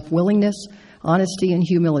plus enough willingness, honesty, and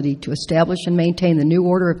humility to establish and maintain the new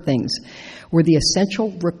order of things were the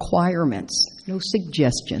essential requirements. No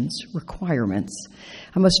suggestions, requirements.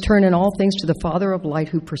 I must turn in all things to the Father of light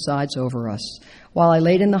who presides over us. While I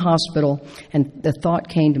laid in the hospital, and the thought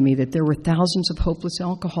came to me that there were thousands of hopeless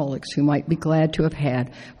alcoholics who might be glad to have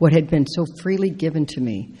had what had been so freely given to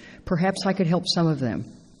me. Perhaps I could help some of them.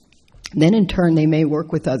 Then in turn, they may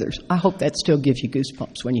work with others. I hope that still gives you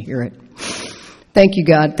goosebumps when you hear it. Thank you,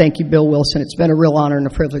 God. Thank you, Bill Wilson. It's been a real honor and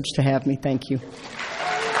a privilege to have me. Thank you.